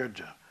 I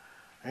figured,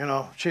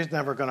 she's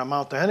never going to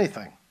amount to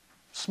anything.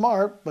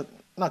 Smart, but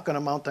Not going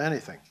to amount to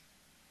anything.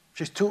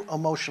 She's too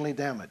emotionally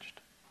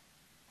damaged.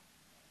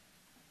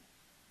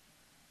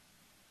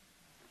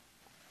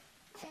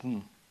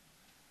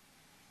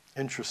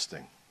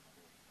 Interesting.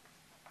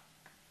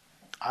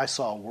 I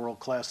saw a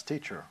world-class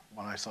teacher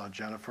when I saw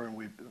Jennifer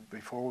and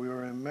before we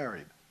were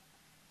married.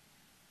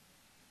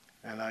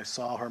 And I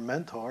saw her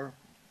mentor,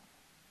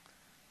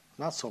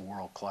 not so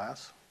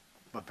world-class,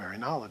 but very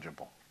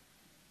knowledgeable.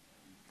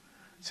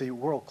 See,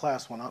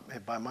 world-class,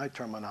 by my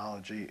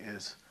terminology,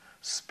 is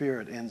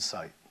spirit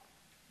insight,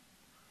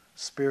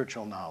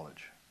 spiritual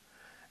knowledge.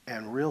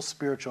 And real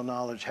spiritual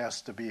knowledge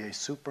has to be a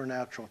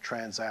supernatural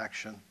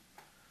transaction,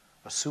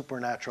 a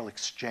supernatural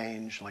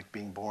exchange, like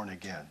being born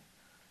again.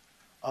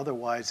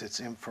 Otherwise, it's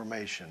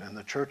information. And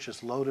the church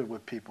is loaded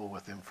with people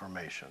with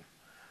information,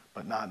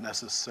 but not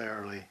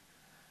necessarily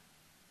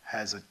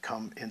has it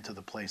come into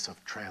the place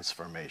of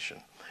transformation.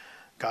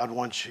 God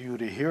wants you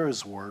to hear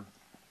his word.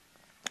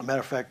 As a matter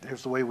of fact,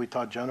 here's the way we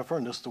taught Jennifer,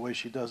 and this is the way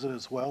she does it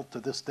as well to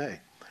this day.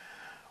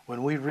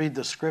 When we read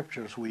the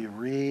scriptures, we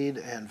read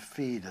and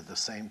feed at the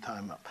same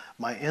time.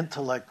 My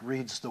intellect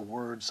reads the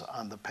words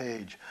on the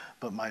page,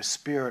 but my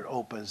spirit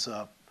opens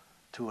up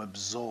to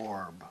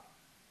absorb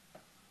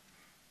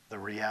the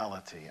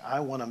reality.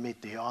 I want to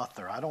meet the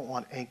author. I don't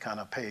want ink on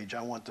a page.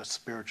 I want the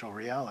spiritual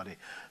reality.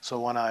 So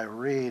when I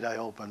read, I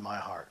open my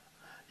heart.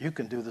 You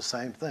can do the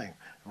same thing.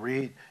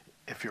 Read.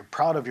 If you're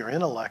proud of your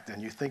intellect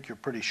and you think you're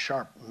pretty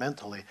sharp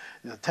mentally,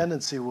 the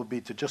tendency will be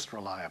to just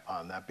rely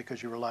upon that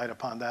because you relied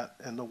upon that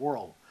in the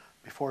world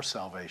before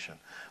salvation.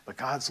 But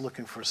God's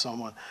looking for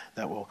someone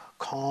that will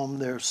calm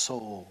their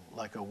soul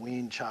like a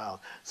weaned child,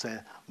 saying,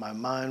 my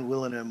mind,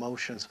 will, and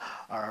emotions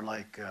are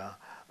like,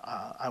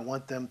 I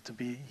want them to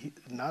be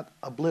not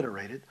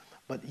obliterated,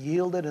 but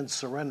yielded and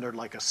surrendered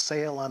like a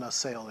sail on a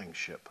sailing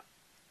ship,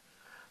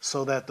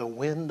 so that the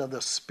wind of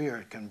the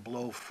Spirit can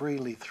blow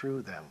freely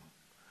through them.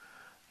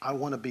 I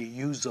want to be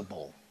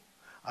usable.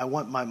 I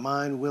want my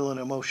mind, will, and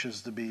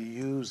emotions to be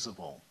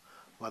usable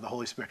by the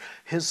Holy Spirit.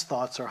 His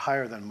thoughts are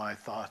higher than my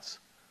thoughts.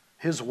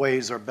 His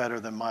ways are better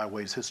than my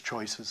ways, his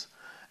choices.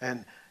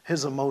 And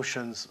his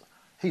emotions,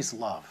 he's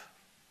love.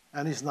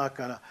 And he's not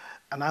going to,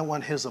 and I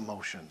want his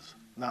emotions,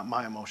 not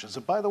my emotions.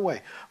 And by the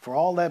way, for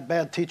all that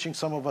bad teaching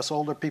some of us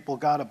older people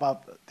got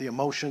about the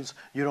emotions,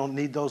 you don't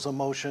need those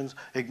emotions,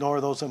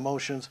 ignore those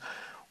emotions.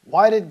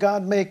 Why did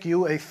God make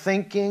you a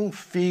thinking,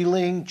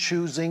 feeling,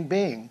 choosing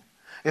being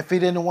if he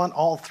didn't want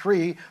all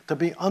three to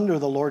be under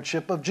the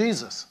lordship of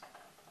Jesus?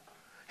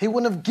 He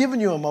wouldn't have given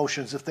you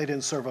emotions if they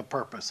didn't serve a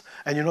purpose.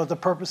 And you know what the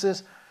purpose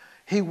is?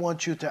 He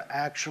wants you to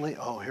actually,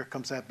 oh, here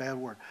comes that bad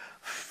word,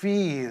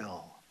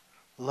 feel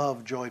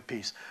love, joy,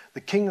 peace.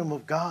 The kingdom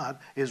of God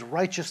is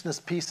righteousness,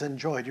 peace, and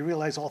joy. Do you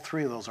realize all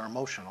three of those are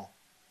emotional?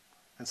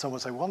 And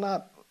someone say, well,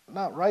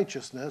 not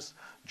righteousness,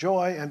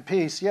 joy, and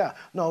peace. Yeah,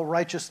 no,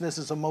 righteousness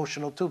is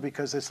emotional too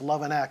because it's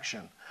love and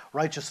action.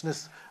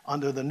 Righteousness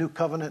under the new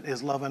covenant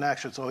is love and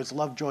action. So it's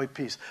love, joy,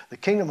 peace. The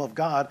kingdom of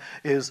God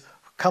is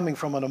coming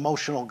from an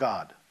emotional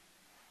God.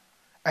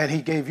 And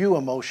he gave you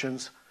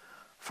emotions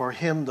for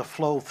him to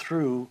flow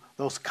through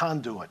those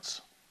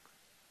conduits.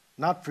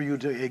 Not for you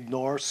to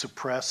ignore,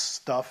 suppress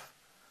stuff.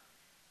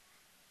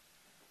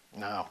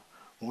 Now,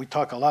 when we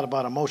talk a lot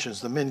about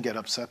emotions, the men get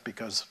upset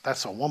because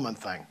that's a woman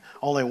thing.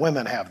 Only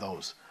women have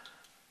those.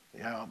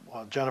 Yeah,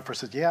 well, Jennifer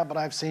says, yeah, but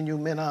I've seen you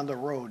men on the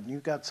road, and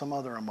you got some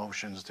other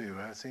emotions too.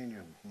 I've seen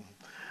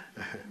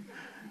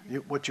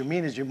you. What you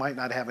mean is you might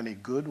not have any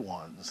good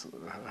ones.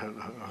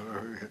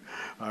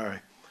 All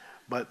right.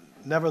 But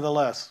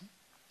nevertheless,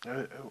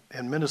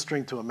 in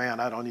ministering to a man,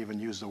 I don't even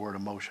use the word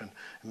emotion.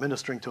 In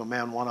ministering to a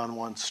man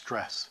one-on-one,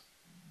 stress.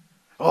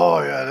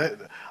 Oh, yeah,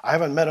 I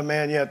haven't met a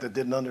man yet that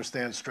didn't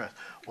understand stress.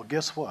 Well,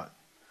 guess what?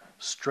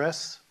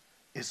 Stress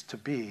is to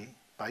be,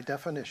 by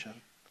definition,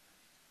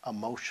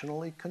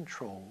 emotionally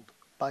controlled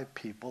by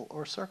people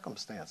or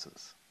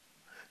circumstances.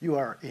 You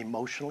are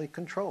emotionally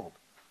controlled.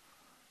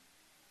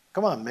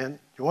 Come on, men.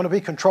 You want to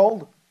be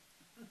controlled?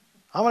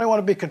 How many want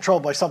to be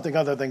controlled by something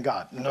other than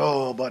God?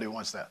 Nobody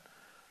wants that.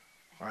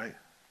 All right?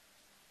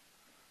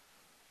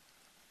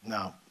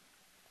 Now,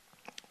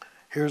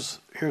 here's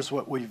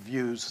what we've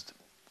used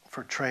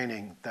for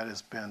training that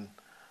has been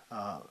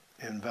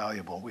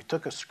invaluable. We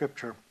took a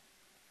scripture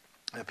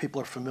that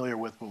people are familiar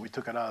with, but we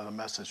took it out of the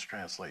Message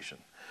translation.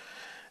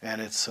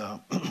 And it's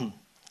 2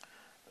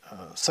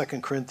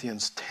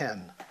 Corinthians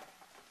 10,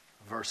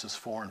 verses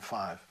 4 and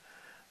 5.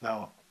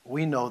 Now,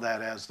 we know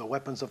that as the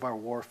weapons of our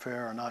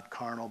warfare are not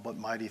carnal, but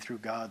mighty through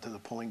God to the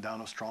pulling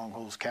down of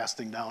strongholds,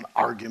 casting down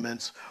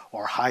arguments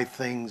or high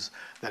things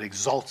that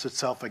exalts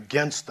itself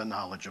against the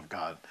knowledge of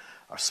God,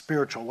 our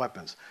spiritual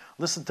weapons.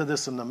 Listen to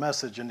this in the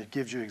Message, and it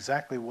gives you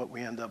exactly what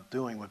we end up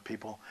doing with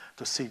people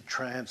to see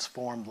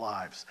transformed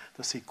lives,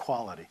 to see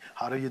quality.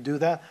 How do you do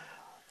that?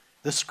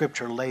 This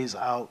scripture lays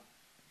out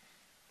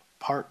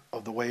part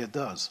of the way it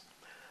does.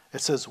 It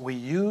says, we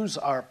use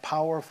our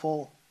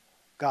powerful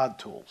God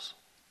tools.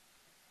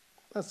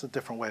 That's a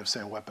different way of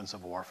saying weapons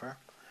of warfare.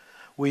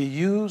 We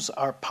use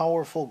our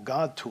powerful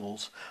God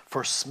tools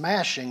for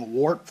smashing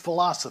warped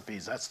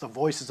philosophies. That's the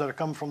voices that are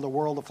coming from the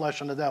world, the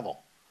flesh, and the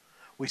devil.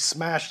 We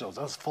smash those.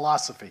 That's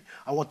philosophy.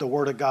 I want the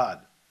Word of God.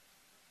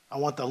 I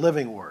want the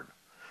living Word.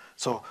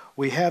 So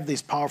we have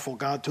these powerful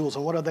God tools,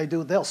 and what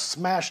do? They'll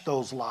smash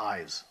those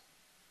lies.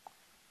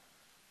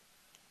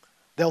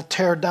 They'll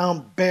tear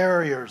down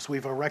barriers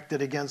we've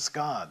erected against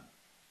God,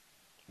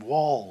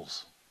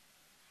 walls.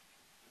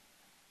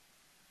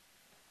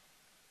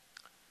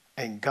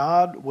 And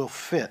God will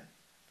fit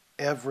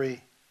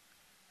every,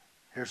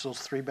 here's those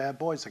three bad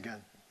boys again.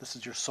 This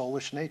is your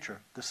soulish nature.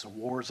 This is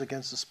wars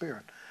against the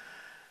spirit.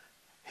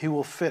 He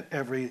will fit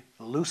every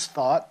loose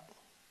thought,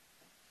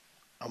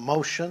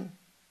 emotion,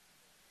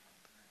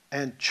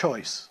 and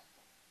choice.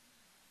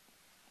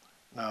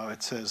 Now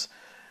it says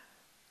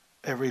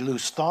every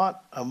loose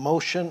thought,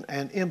 emotion,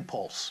 and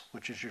impulse,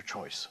 which is your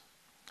choice.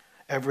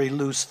 Every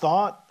loose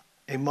thought,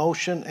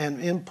 emotion, and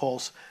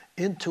impulse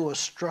into a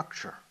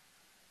structure.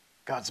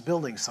 God's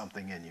building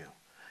something in you,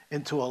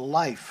 into a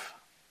life.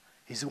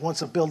 He wants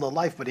to build a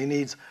life, but he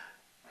needs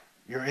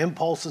your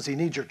impulses, he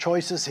needs your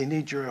choices, he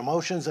needs your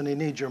emotions, and he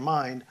needs your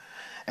mind.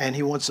 And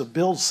he wants to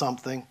build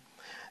something.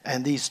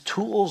 And these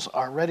tools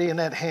are ready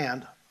and at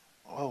hand.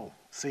 Oh,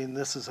 see,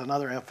 this is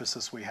another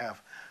emphasis we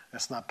have.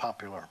 It's not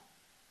popular.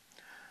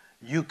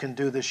 You can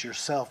do this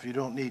yourself. You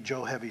don't need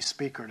Joe Heavy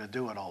Speaker to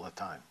do it all the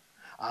time.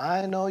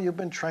 I know you've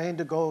been trained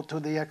to go to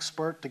the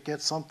expert to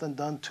get something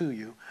done to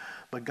you.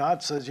 But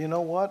God says, you know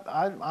what?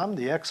 I'm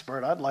the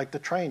expert. I'd like to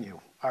train you.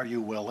 Are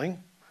you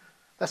willing?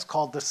 That's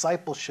called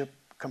discipleship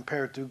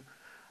compared to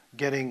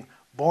getting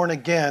born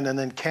again and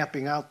then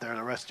camping out there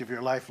the rest of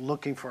your life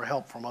looking for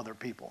help from other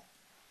people.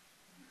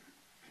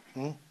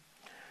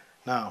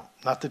 Now,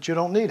 not that you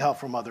don't need help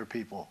from other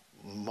people.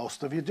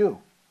 Most of you do.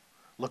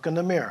 Look in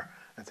the mirror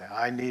and say,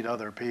 I need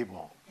other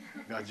people.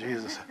 God,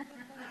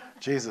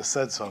 Jesus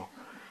said so.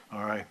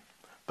 All right.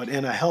 But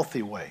in a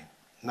healthy way.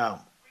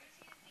 Now,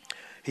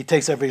 he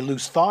takes every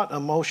loose thought,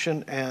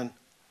 emotion, and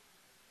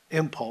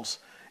impulse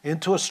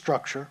into a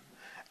structure.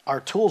 Our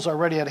tools are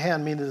ready at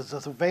hand, meaning it's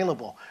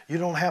available. You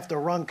don't have to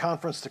run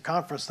conference to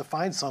conference to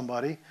find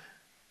somebody.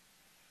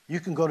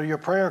 You can go to your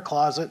prayer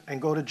closet and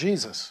go to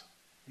Jesus.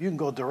 You can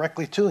go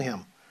directly to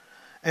him.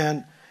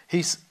 And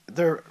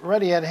they're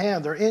ready at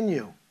hand. They're in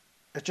you.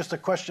 It's just a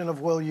question of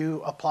will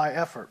you apply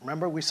effort.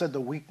 Remember we said the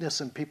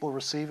weakness in people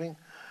receiving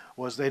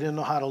was they didn't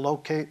know how to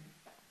locate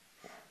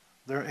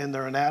in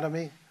their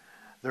anatomy.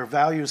 Their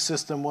value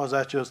system was,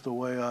 that's just the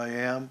way I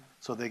am,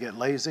 so they get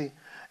lazy.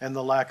 And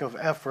the lack of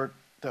effort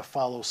to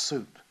follow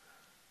suit.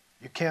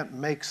 You can't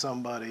make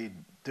somebody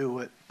do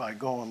it by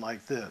going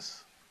like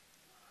this,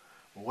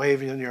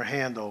 waving your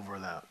hand over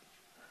that,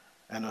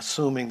 and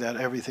assuming that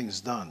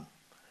everything's done.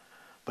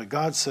 But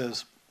God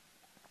says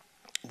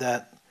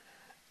that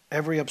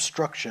every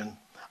obstruction,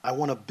 I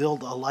want to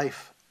build a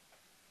life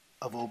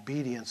of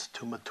obedience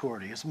to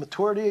maturity. Is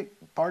maturity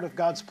part of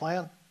God's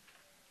plan?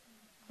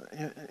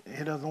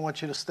 He doesn't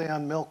want you to stay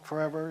on milk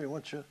forever. He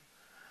wants you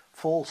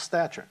full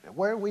stature.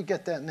 Where do we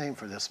get that name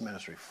for this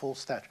ministry? Full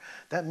stature.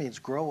 That means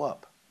grow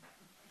up.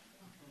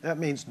 That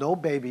means no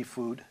baby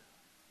food.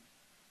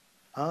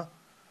 Huh?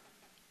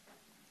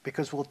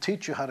 Because we'll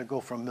teach you how to go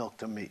from milk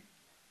to meat.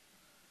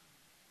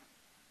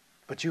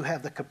 But you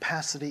have the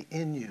capacity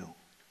in you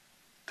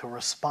to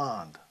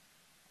respond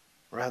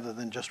rather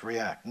than just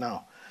react.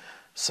 Now,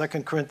 2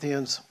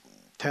 Corinthians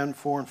 10,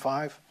 4 and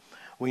 5,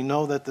 we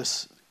know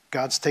that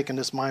God's taken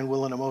this mind,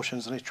 will, and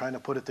emotions, and he's trying to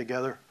put it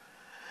together.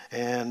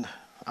 And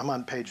I'm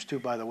on page 2,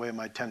 by the way,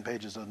 my 10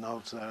 pages of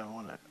notes that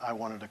I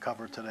wanted to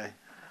cover today.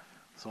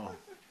 So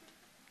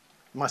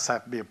it must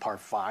have to be a part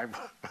 5.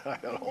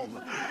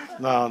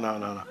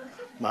 No.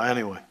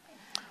 Anyway.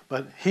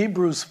 But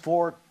Hebrews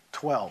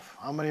 4:12.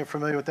 How many are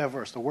familiar with that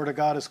verse? The word of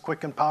God is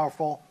quick and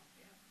powerful,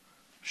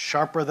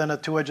 sharper than a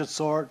two-edged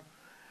sword.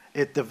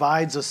 It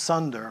divides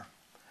asunder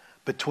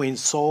between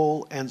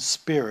soul and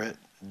spirit,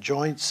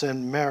 joints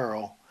and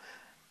marrow,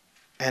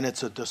 and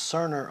it's a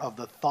discerner of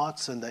the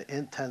thoughts and the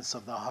intents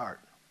of the heart.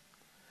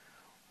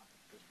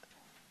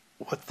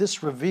 What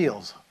this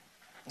reveals,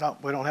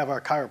 we don't have our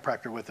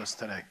chiropractor with us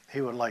today. He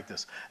would like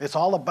this. It's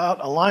all about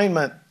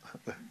alignment,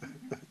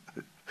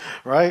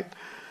 right?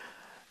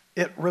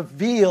 It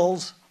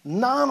reveals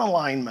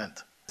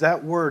non-alignment.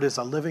 That word is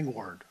a living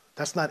word.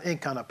 That's not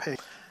ink on a page.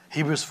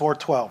 Hebrews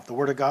 4:12, the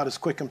word of God is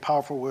quick and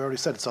powerful. We already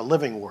said it's a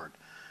living word.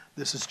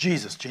 This is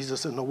Jesus.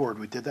 Jesus in the word.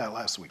 We did that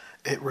last week.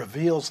 It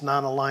reveals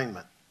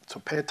non-alignment. So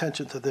pay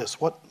attention to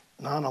this. What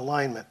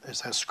non-alignment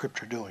has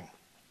Scripture doing?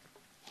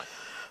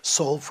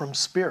 Soul from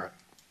spirit.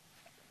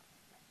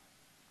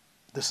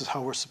 This is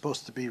how we're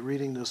supposed to be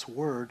reading this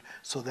word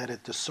so that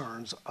it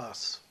discerns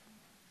us.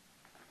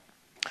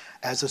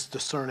 As it's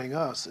discerning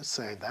us, it's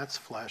saying that's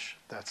flesh,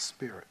 that's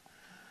spirit.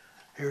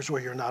 Here's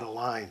where you're not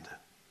aligned.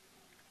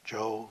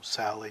 Joe,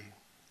 Sally,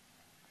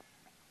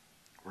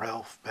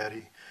 Ralph,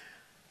 Betty.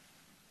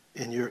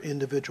 In your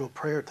individual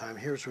prayer time,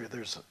 here's where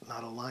there's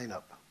not a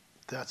lineup.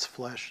 That's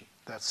flesh,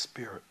 that's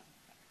spirit.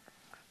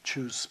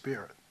 Choose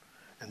spirit.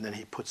 and then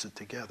he puts it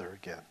together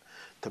again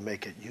to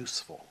make it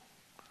useful.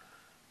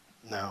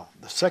 Now,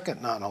 the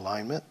second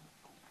non-alignment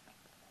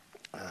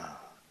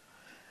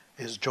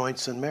is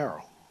joints and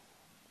marrow.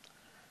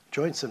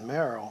 Joints and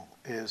marrow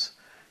is,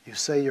 you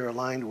say you're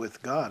aligned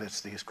with God,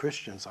 it's these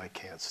Christians I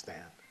can't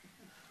stand.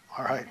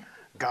 All right?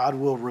 God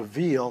will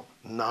reveal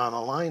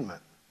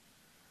non-alignment.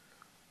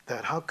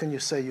 That how can you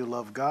say you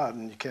love God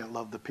and you can't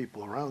love the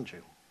people around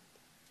you?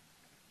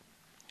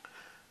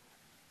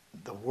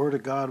 The Word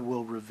of God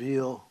will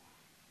reveal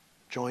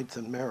joints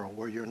and marrow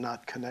where you're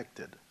not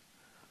connected,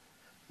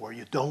 where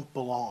you don't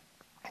belong.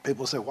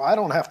 People say, well, I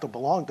don't have to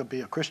belong to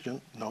be a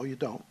Christian. No, you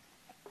don't.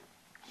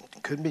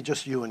 It could be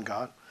just you and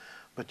God.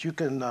 But you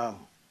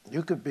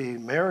could be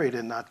married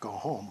and not go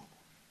home.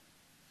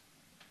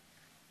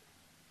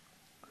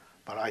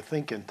 But I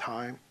think in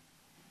time,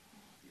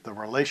 the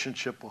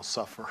relationship will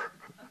suffer.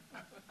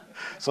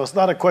 So it's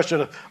not a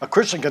question of a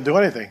Christian can do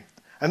anything.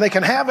 And they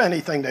can have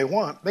anything they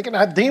want. They can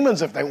have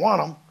demons if they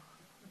want them.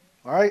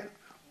 All right?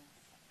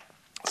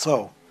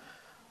 So,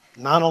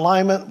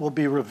 non-alignment will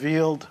be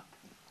revealed,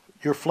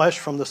 your flesh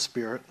from the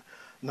spirit.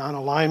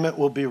 Non-alignment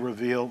will be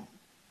revealed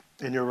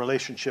in your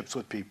relationships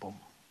with people.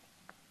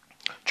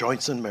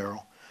 Joints and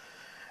marrow.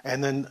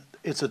 And then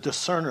it's a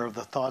discerner of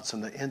the thoughts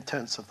and the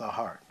intents of the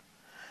heart.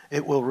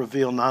 It will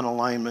reveal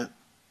non-alignment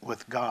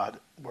with God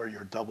where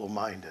you're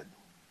double-minded,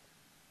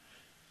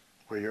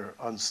 where you're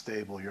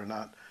unstable, you're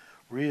not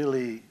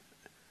really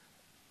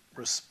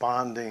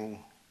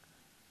responding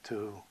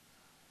to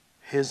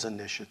his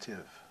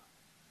initiative.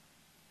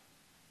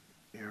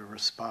 You're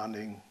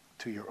responding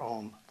to your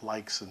own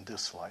likes and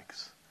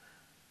dislikes.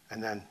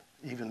 And then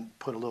even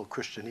put a little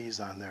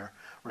Christianese on there.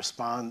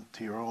 Respond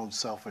to your own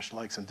selfish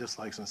likes and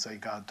dislikes and say,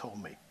 God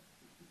told me.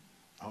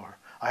 Or,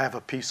 I have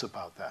a peace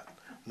about that.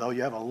 No,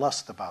 you have a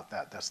lust about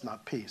that. That's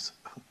not peace.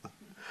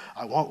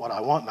 I want what I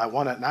want, and I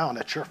want it now, and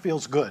it sure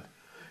feels good.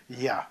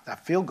 Yeah,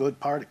 that feel-good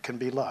part can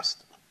be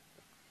lust.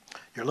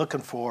 You're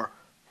looking for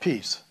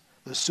peace,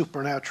 the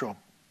supernatural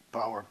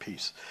power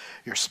peace.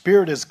 Your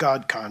spirit is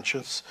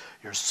God-conscious,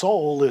 your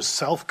soul is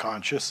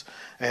self-conscious,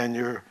 and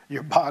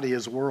your body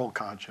is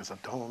world-conscious.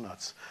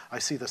 Donuts. I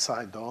see the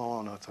sign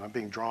donuts, and I'm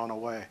being drawn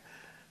away.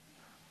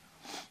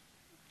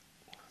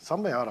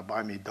 Somebody ought to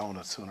buy me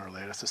donuts sooner or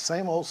later. It's the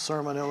same old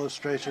sermon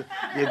illustration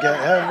you get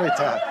every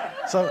time.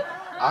 So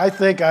I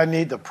think I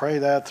need to pray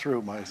that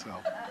through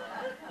myself.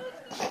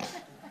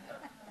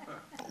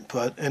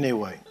 But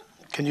anyway,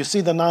 can you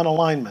see the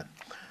non-alignment?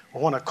 I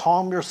want to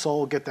calm your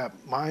soul, get that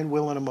mind,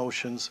 will, and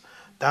emotions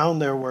down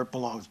there where it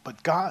belongs.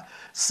 But God,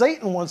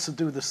 Satan wants to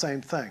do the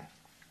same thing.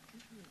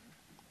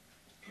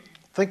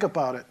 Think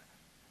about it.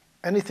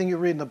 Anything you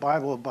read in the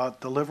Bible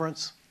about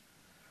deliverance,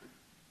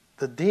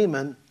 the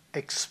demon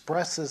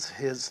expresses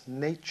his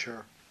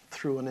nature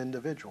through an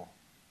individual.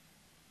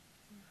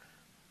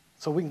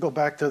 So we can go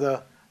back to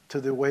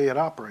the way it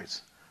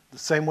operates. The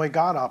same way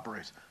God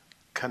operates.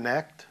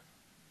 Connect.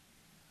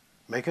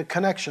 Make a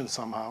connection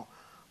somehow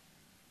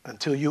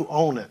until you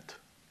own it.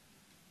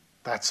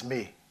 That's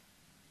me.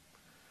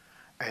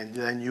 And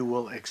then you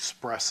will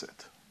express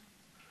it.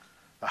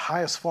 The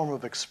highest form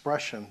of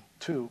expression,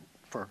 too,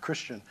 for a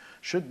Christian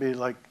should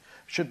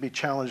be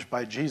challenged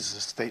by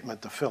Jesus'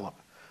 statement to Philip.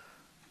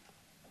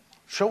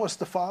 Show us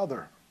the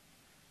Father.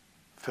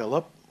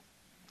 Philip,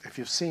 if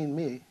you've seen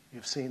me,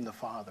 you've seen the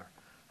Father.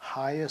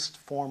 Highest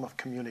form of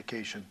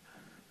communication.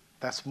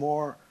 That's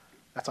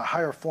a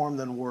higher form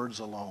than words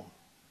alone.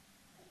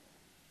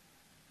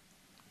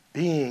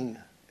 Being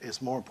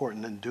is more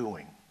important than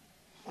doing.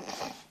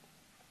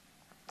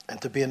 And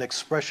to be an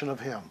expression of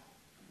him.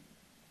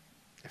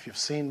 If you've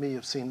seen me,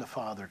 you've seen the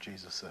Father,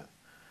 Jesus said.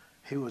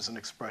 He was an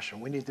expression.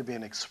 We need to be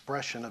an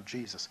expression of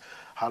Jesus.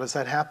 How does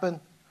that happen?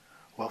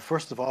 Well,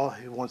 first of all,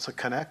 he wants to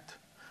connect.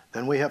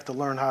 Then we have to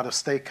learn how to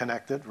stay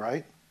connected,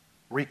 right?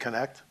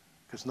 Reconnect,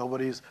 because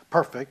nobody's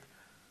perfect.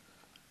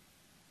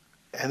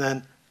 And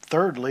then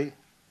thirdly,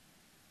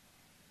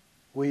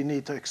 we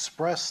need to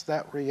express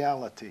that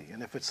reality.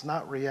 And if it's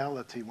not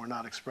reality, we're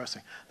not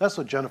expressing. That's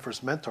what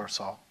Jennifer's mentor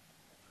saw.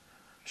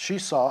 She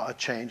saw a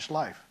changed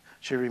life.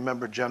 She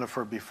remembered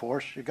Jennifer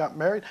before she got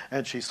married,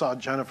 and she saw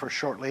Jennifer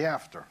shortly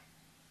after.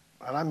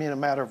 And I mean a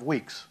matter of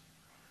weeks.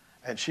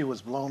 And she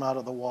was blown out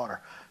of the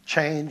water.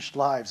 Changed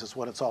lives is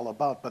what it's all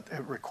about, but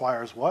it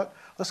requires what?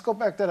 Let's go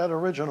back to that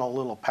original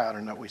little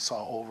pattern that we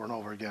saw over and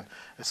over again,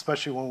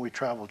 especially when we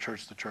travel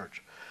church to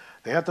church.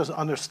 They have to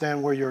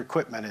understand where your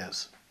equipment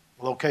is,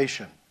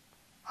 location,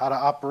 how to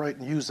operate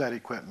and use that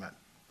equipment.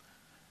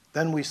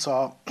 Then we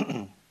saw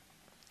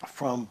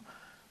from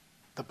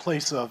the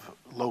place of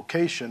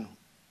location,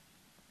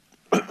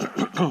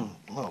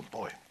 oh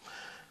boy,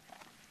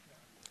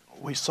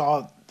 we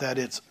saw that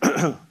it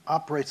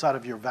operates out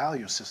of your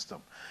value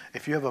system.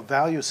 If you have a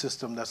value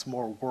system that's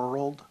more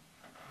world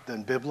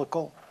than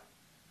biblical,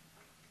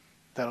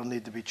 that'll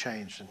need to be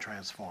changed and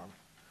transformed.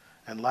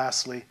 And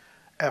lastly,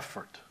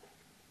 effort.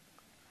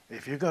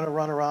 If you're going to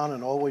run around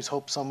and always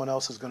hope someone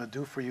else is going to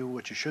do for you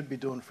what you should be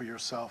doing for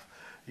yourself,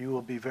 you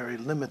will be very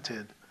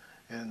limited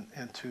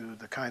into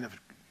the kind of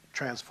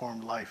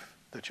transformed life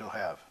that you'll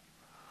have.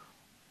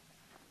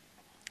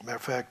 Matter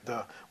of fact,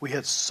 we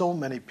had so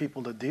many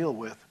people to deal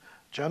with.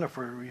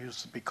 Jennifer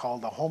used to be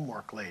called the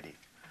homework lady.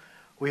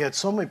 We had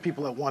so many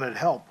people that wanted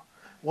help.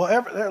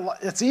 Well,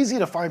 it's easy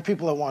to find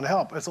people that want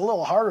help. It's a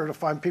little harder to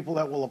find people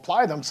that will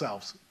apply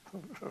themselves,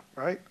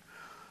 right?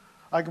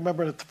 I can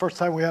remember the first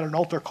time we had an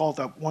altar call at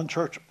that one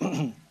church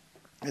in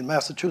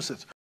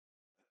Massachusetts.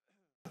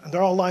 And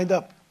they're all lined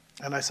up.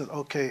 And I said,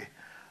 okay,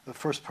 the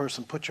first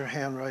person, put your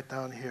hand right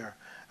down here.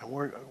 And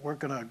we're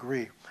going to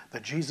agree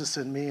that Jesus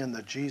in me and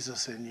the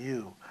Jesus in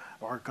you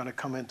are going to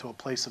come into a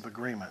place of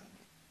agreement.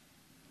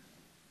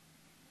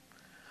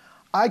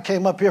 I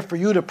came up here for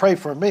you to pray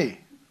for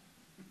me.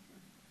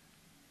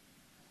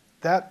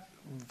 That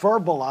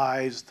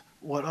verbalized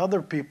what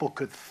other people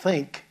could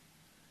think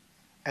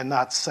and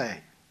not say.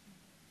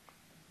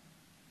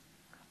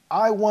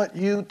 I want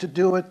you to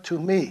do it to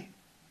me.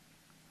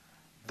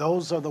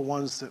 Those are the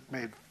ones that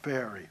made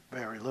very,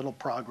 very little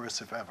progress,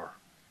 if ever.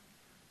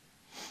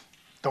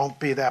 Don't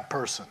be that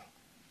person.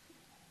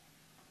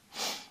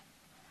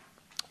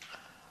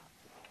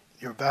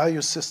 Your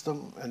value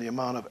system and the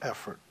amount of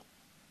effort.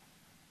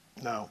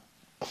 Now,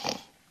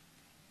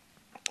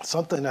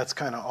 something that's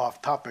kind of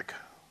off topic,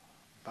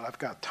 but I've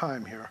got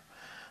time here.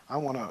 I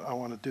want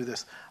to do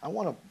this. I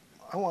want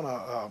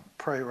to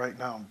pray right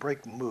now and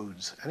break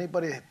moods.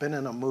 Anybody been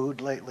in a mood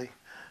lately?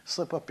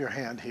 Slip up your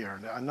hand here.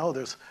 Now, I know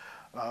there's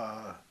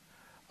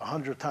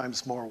 100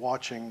 times more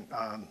watching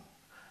on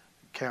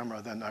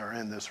camera than are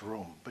in this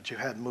room, but you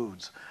had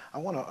moods. I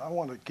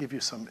want to give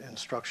you some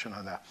instruction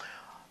on that.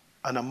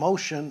 An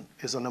emotion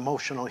is an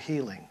emotional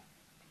healing,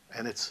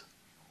 and it's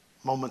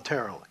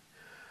momentarily.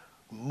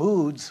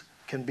 Moods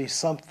can be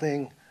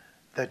something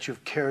that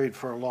you've carried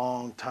for a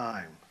long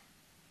time.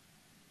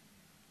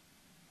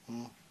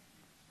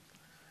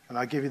 And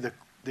I'll give you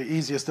the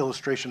easiest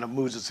illustration of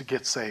moods is to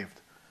get saved.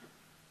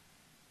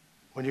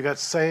 When you got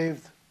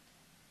saved,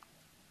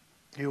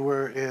 you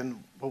were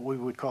in what we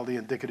would call the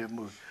indicative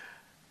mood.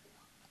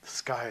 The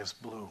sky is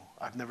blue.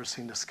 I've never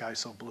seen the sky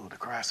so blue. The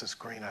grass is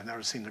green. I've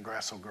never seen the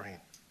grass so green.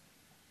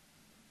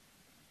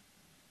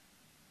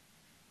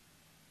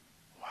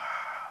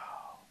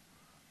 Wow.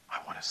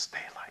 I want to stay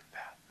like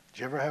that.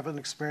 Did you ever have an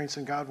experience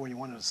in God when you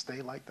wanted to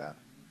stay like that?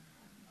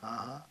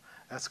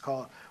 That's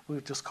called, we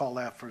just call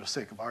that for the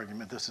sake of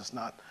argument. This is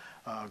not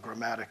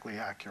grammatically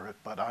accurate,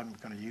 but I'm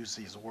going to use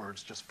these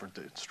words just for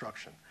the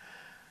instruction.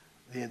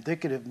 The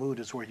indicative mood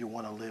is where you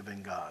want to live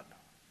in God.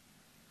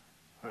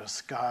 Where the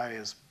sky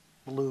is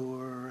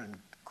bluer and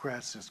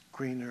grass is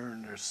greener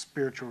and there's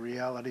spiritual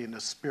reality and the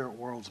spirit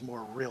world's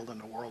more real than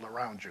the world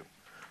around you.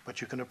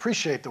 But you can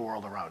appreciate the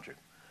world around you.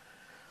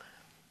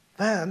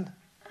 Then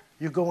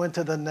you go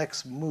into the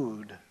next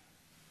mood.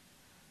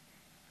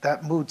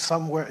 That mood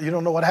somewhere, you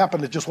don't know what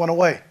happened, it just went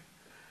away.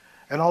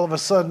 And all of a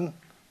sudden,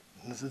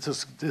 this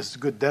is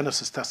good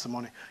Dennis's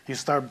testimony, you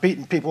start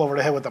beating people over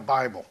the head with the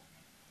Bible.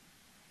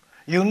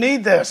 You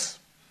need this.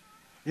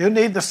 You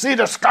need to see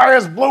the sky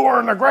is bluer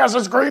and the grass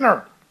is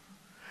greener.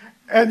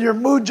 And your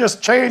mood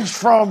just changed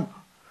from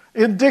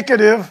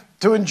indicative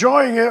to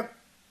enjoying it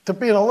to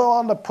being a little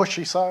on the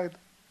pushy side.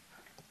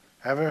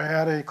 Have you ever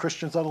had any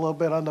Christians that are a little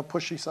bit on the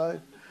pushy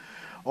side?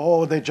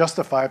 Oh, they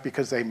justify it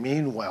because they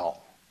mean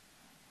well.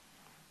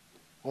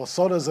 Well,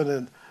 so does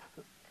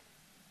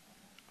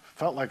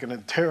felt like an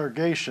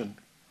interrogation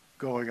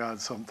going on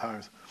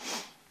sometimes.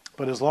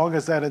 But as long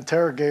as that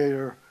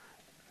interrogator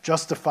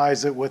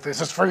justifies it with,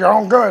 this is for your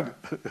own good.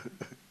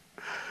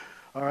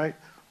 All right?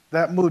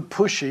 That mood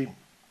pushy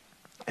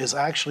is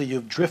actually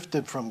you've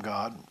drifted from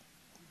God.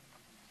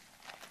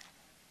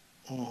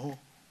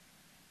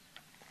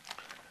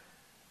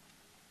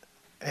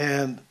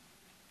 And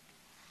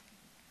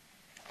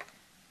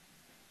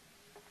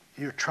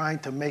you're trying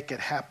to make it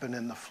happen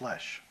in the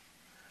flesh.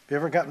 Have you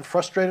ever gotten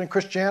frustrated in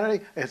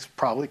Christianity? It's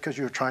probably because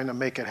you're trying to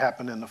make it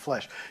happen in the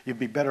flesh. You'd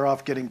be better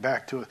off getting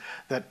back to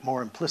that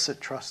more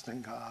implicit trust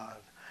in God,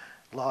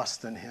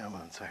 lost in Him,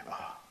 and saying,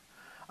 oh,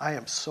 I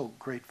am so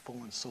grateful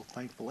and so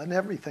thankful. And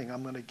everything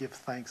I'm going to give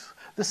thanks.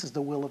 This is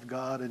the will of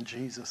God and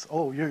Jesus.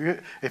 Oh,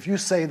 if you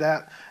say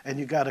that and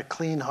you got a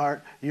clean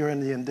heart, you're in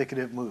the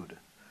indicative mood.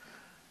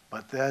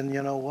 But then,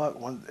 you know what?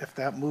 If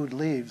that mood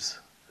leaves,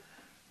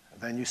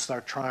 then you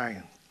start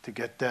trying to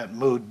get that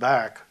mood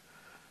back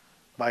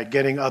by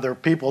getting other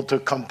people to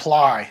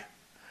comply.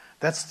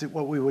 That's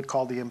what we would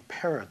call the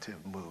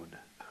imperative mood.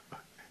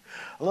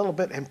 A little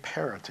bit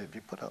imperative.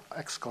 You put an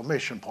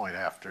exclamation point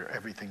after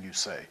everything you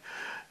say.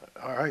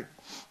 All right?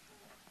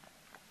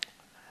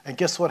 And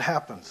guess what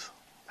happens?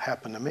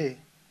 Happened to me.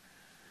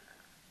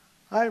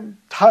 I'm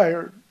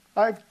tired.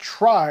 I've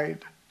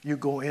tried. You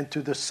go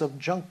into the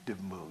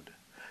subjunctive mood.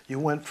 You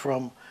went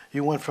from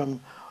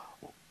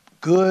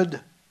good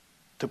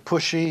to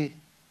pushy.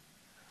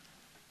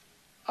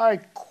 I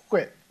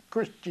quit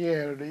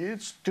Christianity.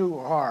 It's too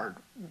hard.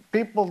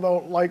 People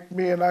don't like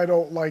me and I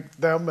don't like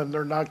them and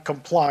they're not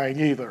complying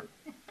either.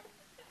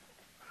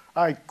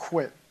 I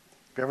quit.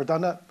 Have you ever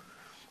done that?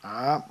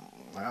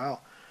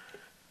 Well,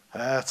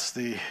 that's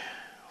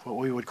what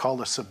we would call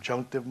the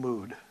subjunctive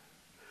mood.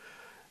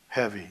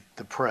 Heavy,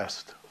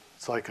 depressed.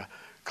 It's like a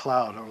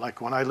cloud. Or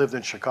like when I lived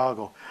in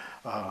Chicago,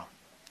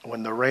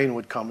 when the rain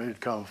would come, it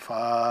would come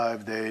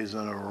 5 days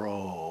in a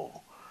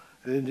row.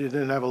 You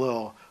didn't have a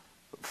little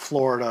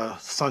Florida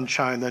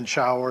sunshine, then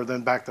shower,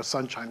 then back to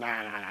sunshine.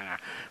 Nah.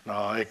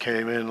 No, it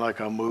came in like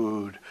a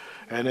mood.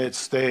 And it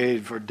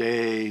stayed for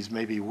days,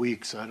 maybe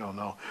weeks, I don't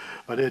know.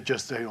 But it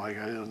just stayed like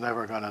it was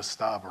never going to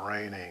stop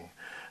raining.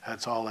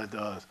 That's all it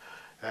does.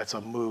 That's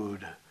a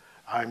mood.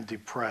 I'm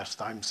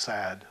depressed. I'm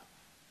sad.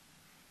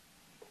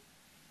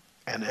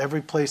 And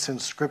every place in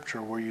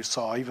Scripture where you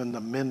saw even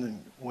the men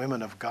and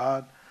women of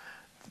God,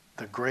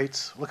 the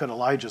greats, look at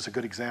Elijah is a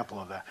good example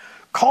of that.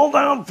 Call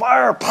down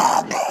fire,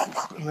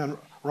 and then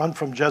run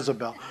from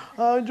Jezebel.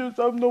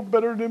 I'm no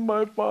better than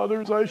my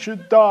fathers. I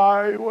should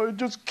die. Well,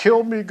 just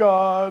kill me,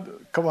 God.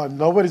 Come on,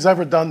 nobody's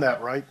ever done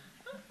that, right?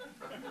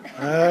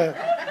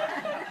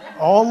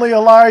 Only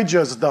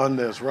Elijah's done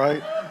this,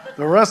 right?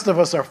 The rest of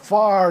us are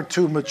far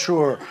too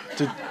mature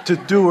to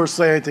do or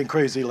say anything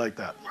crazy like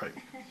that, right?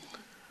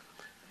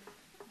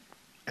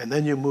 And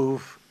then you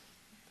move,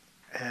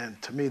 and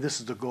to me,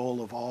 this is the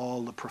goal of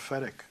all the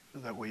prophetic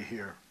that we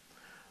hear.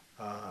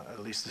 At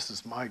least this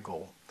is my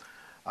goal.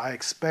 I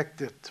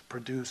expect it to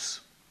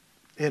produce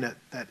in it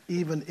that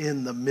even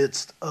in the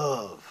midst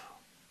of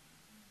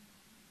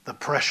the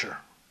pressure,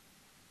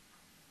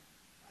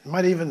 you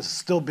might even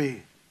still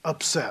be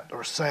upset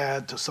or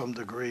sad to some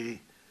degree,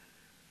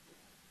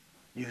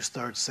 you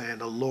start saying,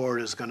 the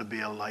Lord is going to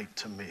be a light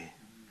to me.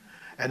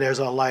 And there's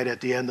a light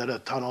at the end of the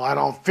tunnel. I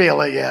don't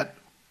feel it yet.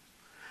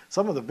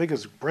 Some of the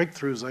biggest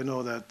breakthroughs I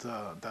know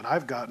that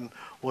I've gotten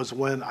was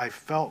when I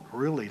felt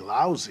really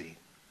lousy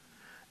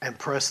and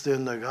pressed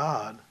into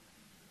God.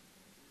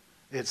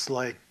 It's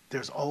like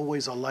there's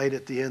always a light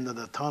at the end of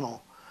the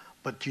tunnel,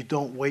 but you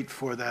don't wait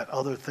for that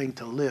other thing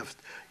to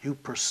lift. You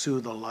pursue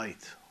the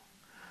light.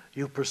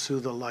 You pursue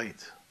the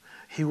light.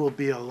 He will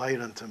be a light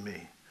unto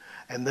me.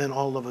 And then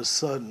all of a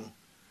sudden,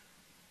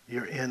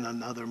 you're in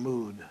another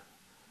mood.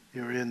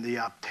 You're in the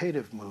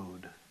optative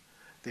mood.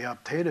 The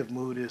optative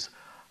mood is,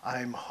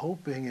 I'm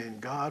hoping in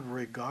God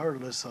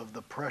regardless of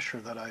the pressure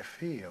that I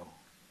feel.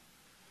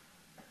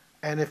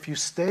 And if you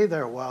stay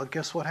there a while,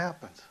 guess what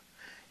happens?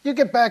 You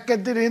get back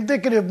into the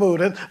indicative mood,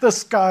 and the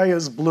sky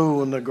is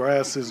blue, and the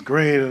grass is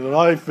green, and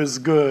life is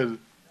good.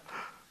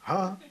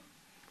 Huh?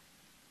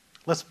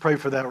 Let's pray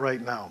for that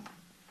right now.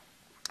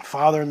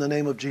 Father, in the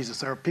name of Jesus,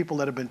 there are people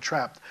that have been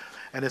trapped,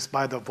 and it's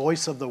by the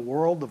voice of the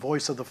world, the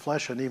voice of the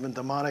flesh, and even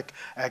demonic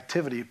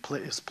activity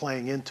is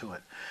playing into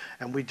it.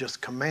 And we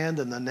just command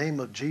in the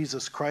name of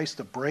Jesus Christ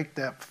to break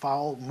that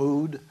foul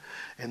mood.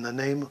 In the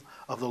name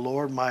of the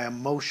Lord, my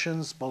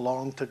emotions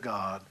belong to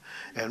God.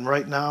 And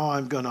right now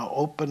I'm going to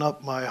open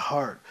up my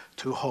heart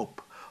to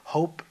hope.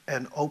 Hope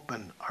and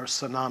open are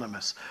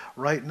synonymous.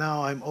 Right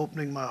now I'm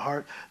opening my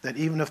heart that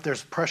even if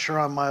there's pressure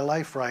on my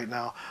life right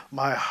now,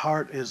 my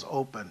heart is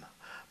open.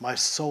 My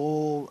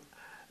soul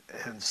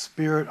and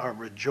spirit are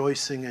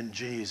rejoicing in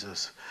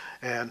Jesus.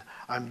 And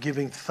I'm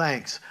giving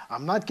thanks.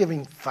 I'm not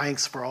giving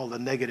thanks for all the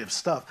negative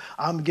stuff.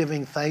 I'm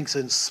giving thanks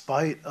in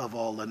spite of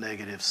all the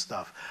negative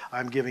stuff.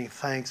 I'm giving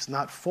thanks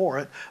not for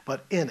it,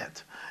 but in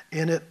it.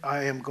 In it,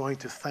 I am going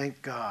to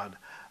thank God.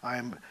 I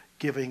am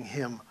giving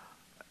him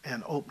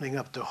and opening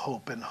up to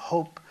hope. And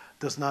hope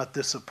does not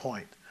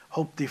disappoint.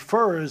 Hope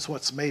defers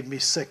what's made me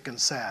sick and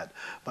sad.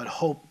 But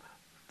hope,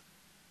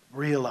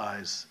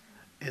 realize,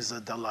 is a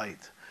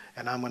delight.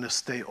 And I'm going to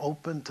stay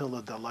open till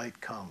the delight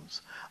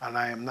comes. And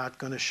I am not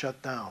going to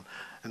shut down.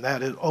 And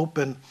that is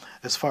open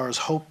as far as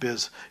hope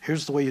is.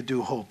 Here's the way you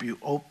do hope. You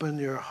open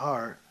your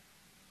heart,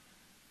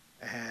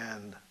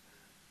 and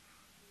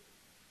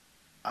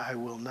I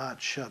will not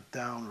shut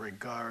down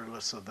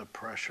regardless of the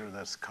pressure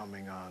that's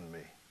coming on me.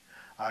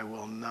 I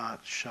will not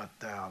shut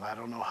down. I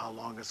don't know how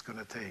long it's going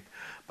to take,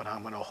 but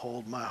I'm going to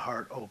hold my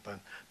heart open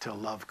till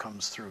love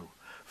comes through.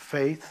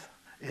 Faith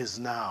is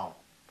now.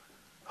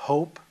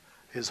 Hope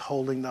is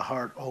holding the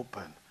heart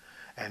open.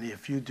 And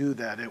if you do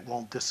that, it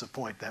won't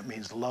disappoint. That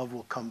means love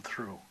will come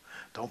through.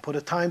 Don't put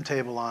a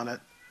timetable on it,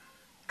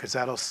 because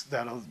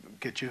that'll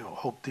get you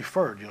hope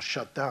deferred. You'll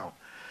shut down.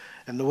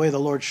 And the way the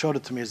Lord showed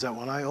it to me is that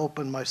when I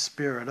open my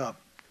spirit up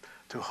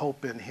to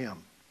hope in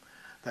him,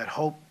 that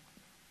hope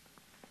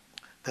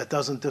that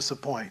doesn't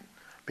disappoint,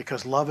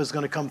 because love is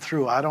going to come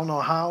through. I don't know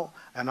how,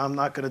 and I'm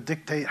not going to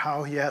dictate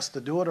how he has to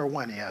do it or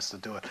when he has to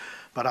do it.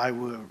 But I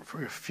will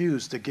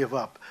refuse to give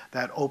up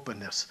that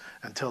openness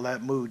until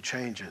that mood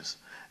changes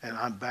and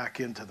I'm back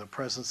into the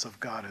presence of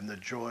God and the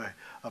joy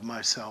of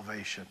my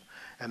salvation.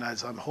 And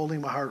as I'm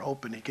holding my heart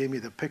open, he gave me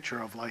the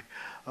picture of like,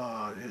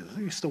 I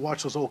used to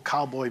watch those old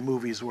cowboy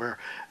movies where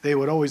they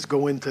would always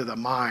go into the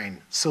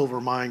mine,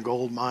 silver mine,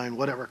 gold mine,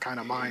 whatever kind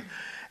of mine.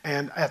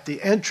 And at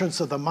the entrance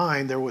of the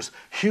mine, there was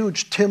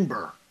huge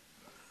timber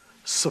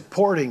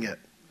supporting it.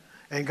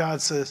 And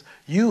God says,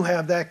 you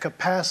have that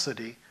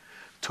capacity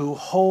to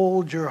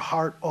hold your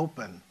heart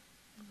open,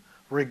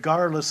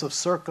 regardless of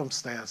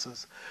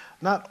circumstances,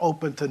 not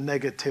open to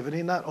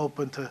negativity, not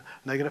open to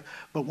negative,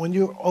 but when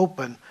you're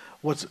open,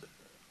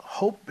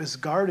 hope is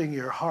guarding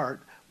your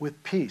heart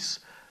with peace.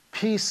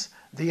 Peace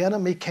The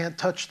enemy can't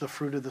touch the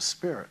fruit of the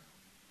Spirit.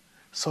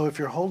 So if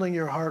you're holding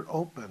your heart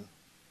open,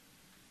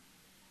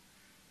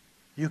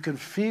 you can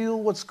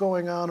feel what's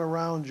going on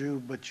around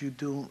you, but you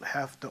don't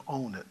have to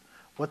own it.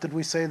 What did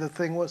we say the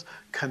thing was?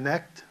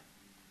 Connect,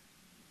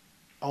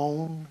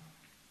 own,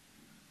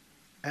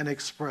 and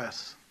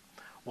express.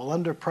 Well,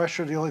 under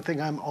pressure, the only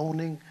thing I'm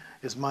owning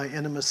is my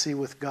intimacy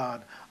with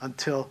God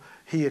until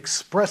he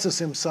expresses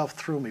himself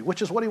through me,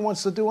 which is what he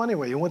wants to do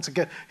anyway. He wants to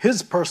get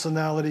his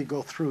personality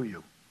go through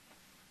you.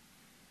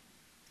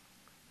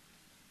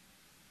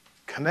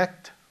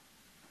 Connect,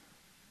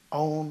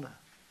 own,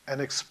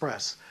 and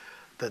express.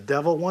 The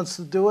devil wants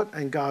to do it,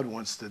 and God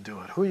wants to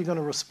do it. Who are you going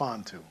to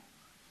respond to?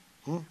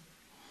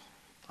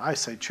 I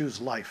say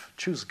choose life.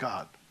 Choose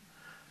God.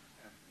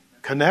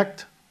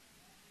 Connect,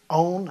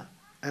 own,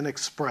 and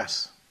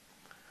express.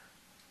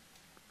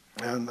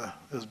 And it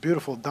was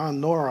beautiful. Don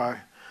Norai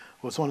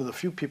was one of the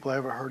few people I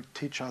ever heard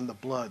teach on the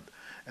blood.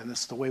 And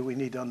it's the way we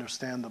need to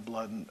understand the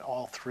blood in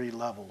all three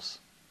levels.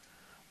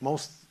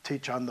 Most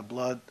teach on the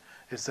blood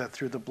is that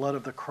through the blood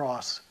of the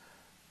cross,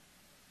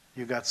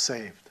 you got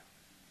saved.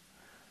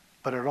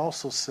 But it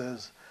also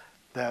says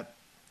that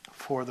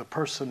for the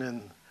person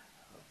in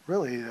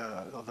really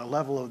the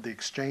level of the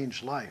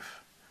exchange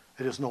life,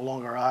 it is no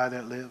longer I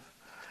that live.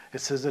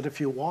 It says that if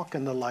you walk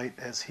in the light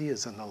as he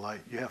is in the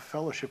light, you have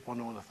fellowship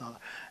one with another,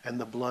 and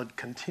the blood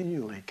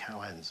continually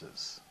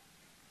cleanses.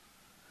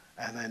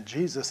 And then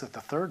Jesus at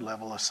the third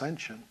level,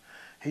 ascension,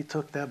 he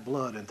took that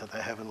blood into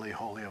the heavenly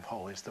holy of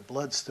holies. The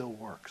blood still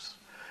works,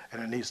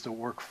 and it needs to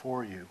work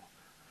for you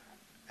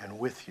and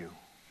with you.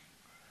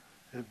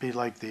 It'd be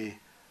like the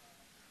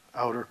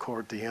outer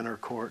court, the inner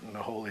court, and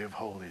the holy of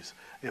holies.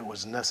 It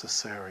was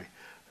necessary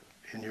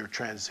in your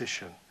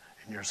transition,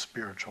 in your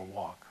spiritual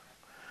walk.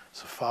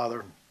 So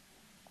Father,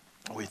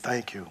 we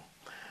thank you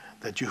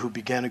that you who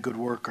began a good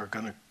work are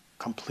going to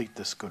complete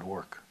this good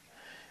work.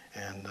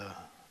 And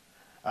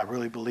I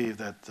really believe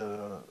that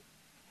the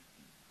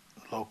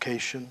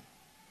location,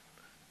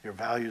 your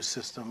value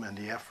system, and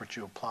the effort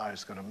you apply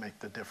is going to make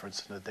the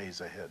difference in the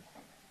days ahead.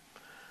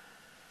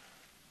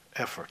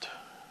 Effort.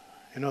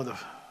 You know, the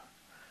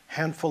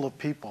handful of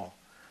people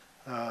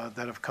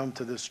that have come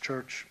to this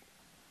church,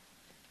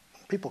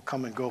 people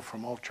come and go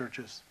from all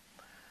churches.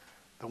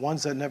 The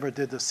ones that never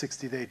did the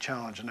 60-day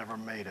challenge never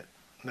made it,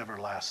 never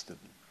lasted.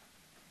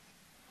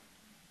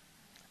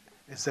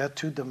 Is that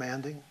too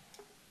demanding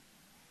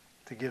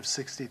to give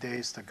 60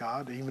 days to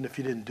God, even if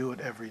you didn't do it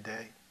every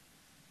day?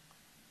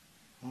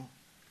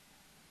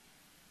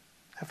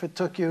 If it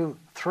took you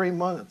 3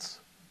 months,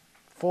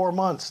 4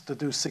 months to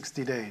do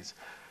 60 days,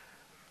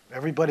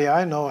 everybody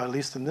I know, at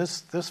least in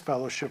this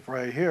fellowship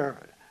right here,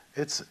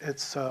 it's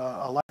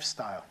a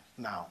lifestyle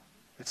now.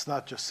 It's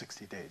not just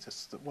 60 days.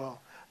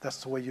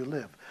 That's the way you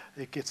live.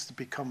 It gets to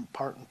become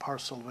part and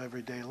parcel of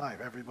everyday life.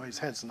 Everybody's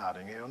head's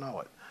nodding. You don't know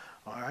it.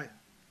 All right?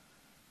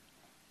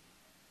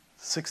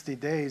 60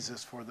 days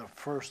is for the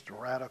first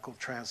radical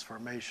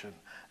transformation.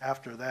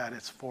 After that,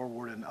 it's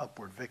forward and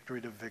upward,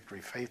 victory to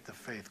victory, faith to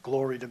faith,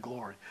 glory to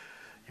glory.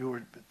 You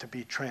are to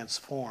be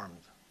transformed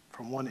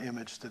from one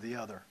image to the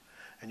other,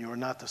 and you are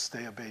not to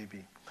stay a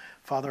baby.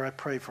 Father, I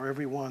pray for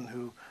everyone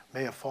who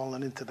may have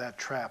fallen into that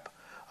trap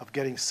of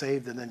getting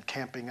saved and then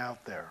camping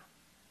out there,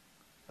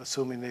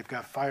 assuming they've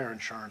got fire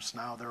insurance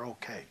now, they're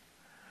okay.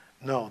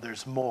 No,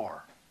 there's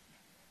more.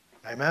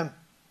 Amen?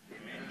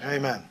 Amen.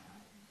 Amen.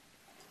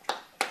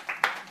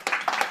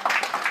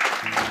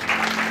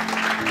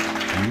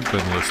 You've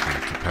been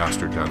listening to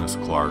Pastor Dennis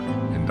Clark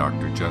and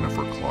Dr.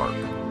 Jennifer Clark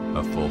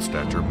of Full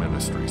Stature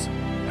Ministries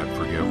at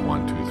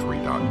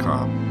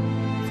Forgive123.com.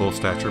 Full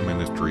Stature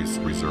Ministries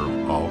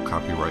reserve all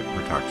copyright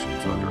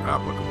protections under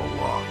applicable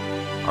law.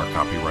 Our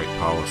copyright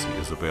policy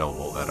is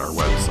available at our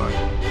website,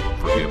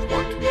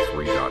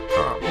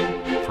 Forgive123.com.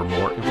 For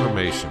more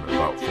information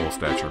about Full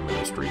Stature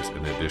Ministries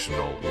and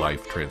additional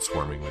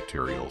life-transforming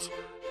materials,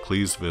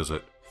 please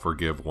visit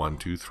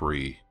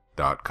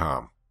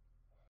Forgive123.com.